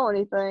gonna know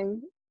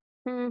anything.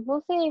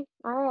 We'll see.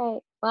 All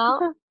right.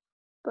 Well,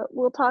 but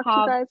we'll talk to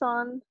you guys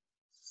on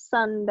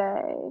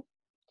Sunday.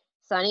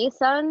 Sunny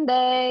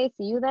Sunday.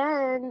 See you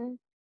then.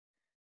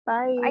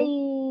 Bye.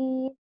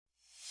 Bye.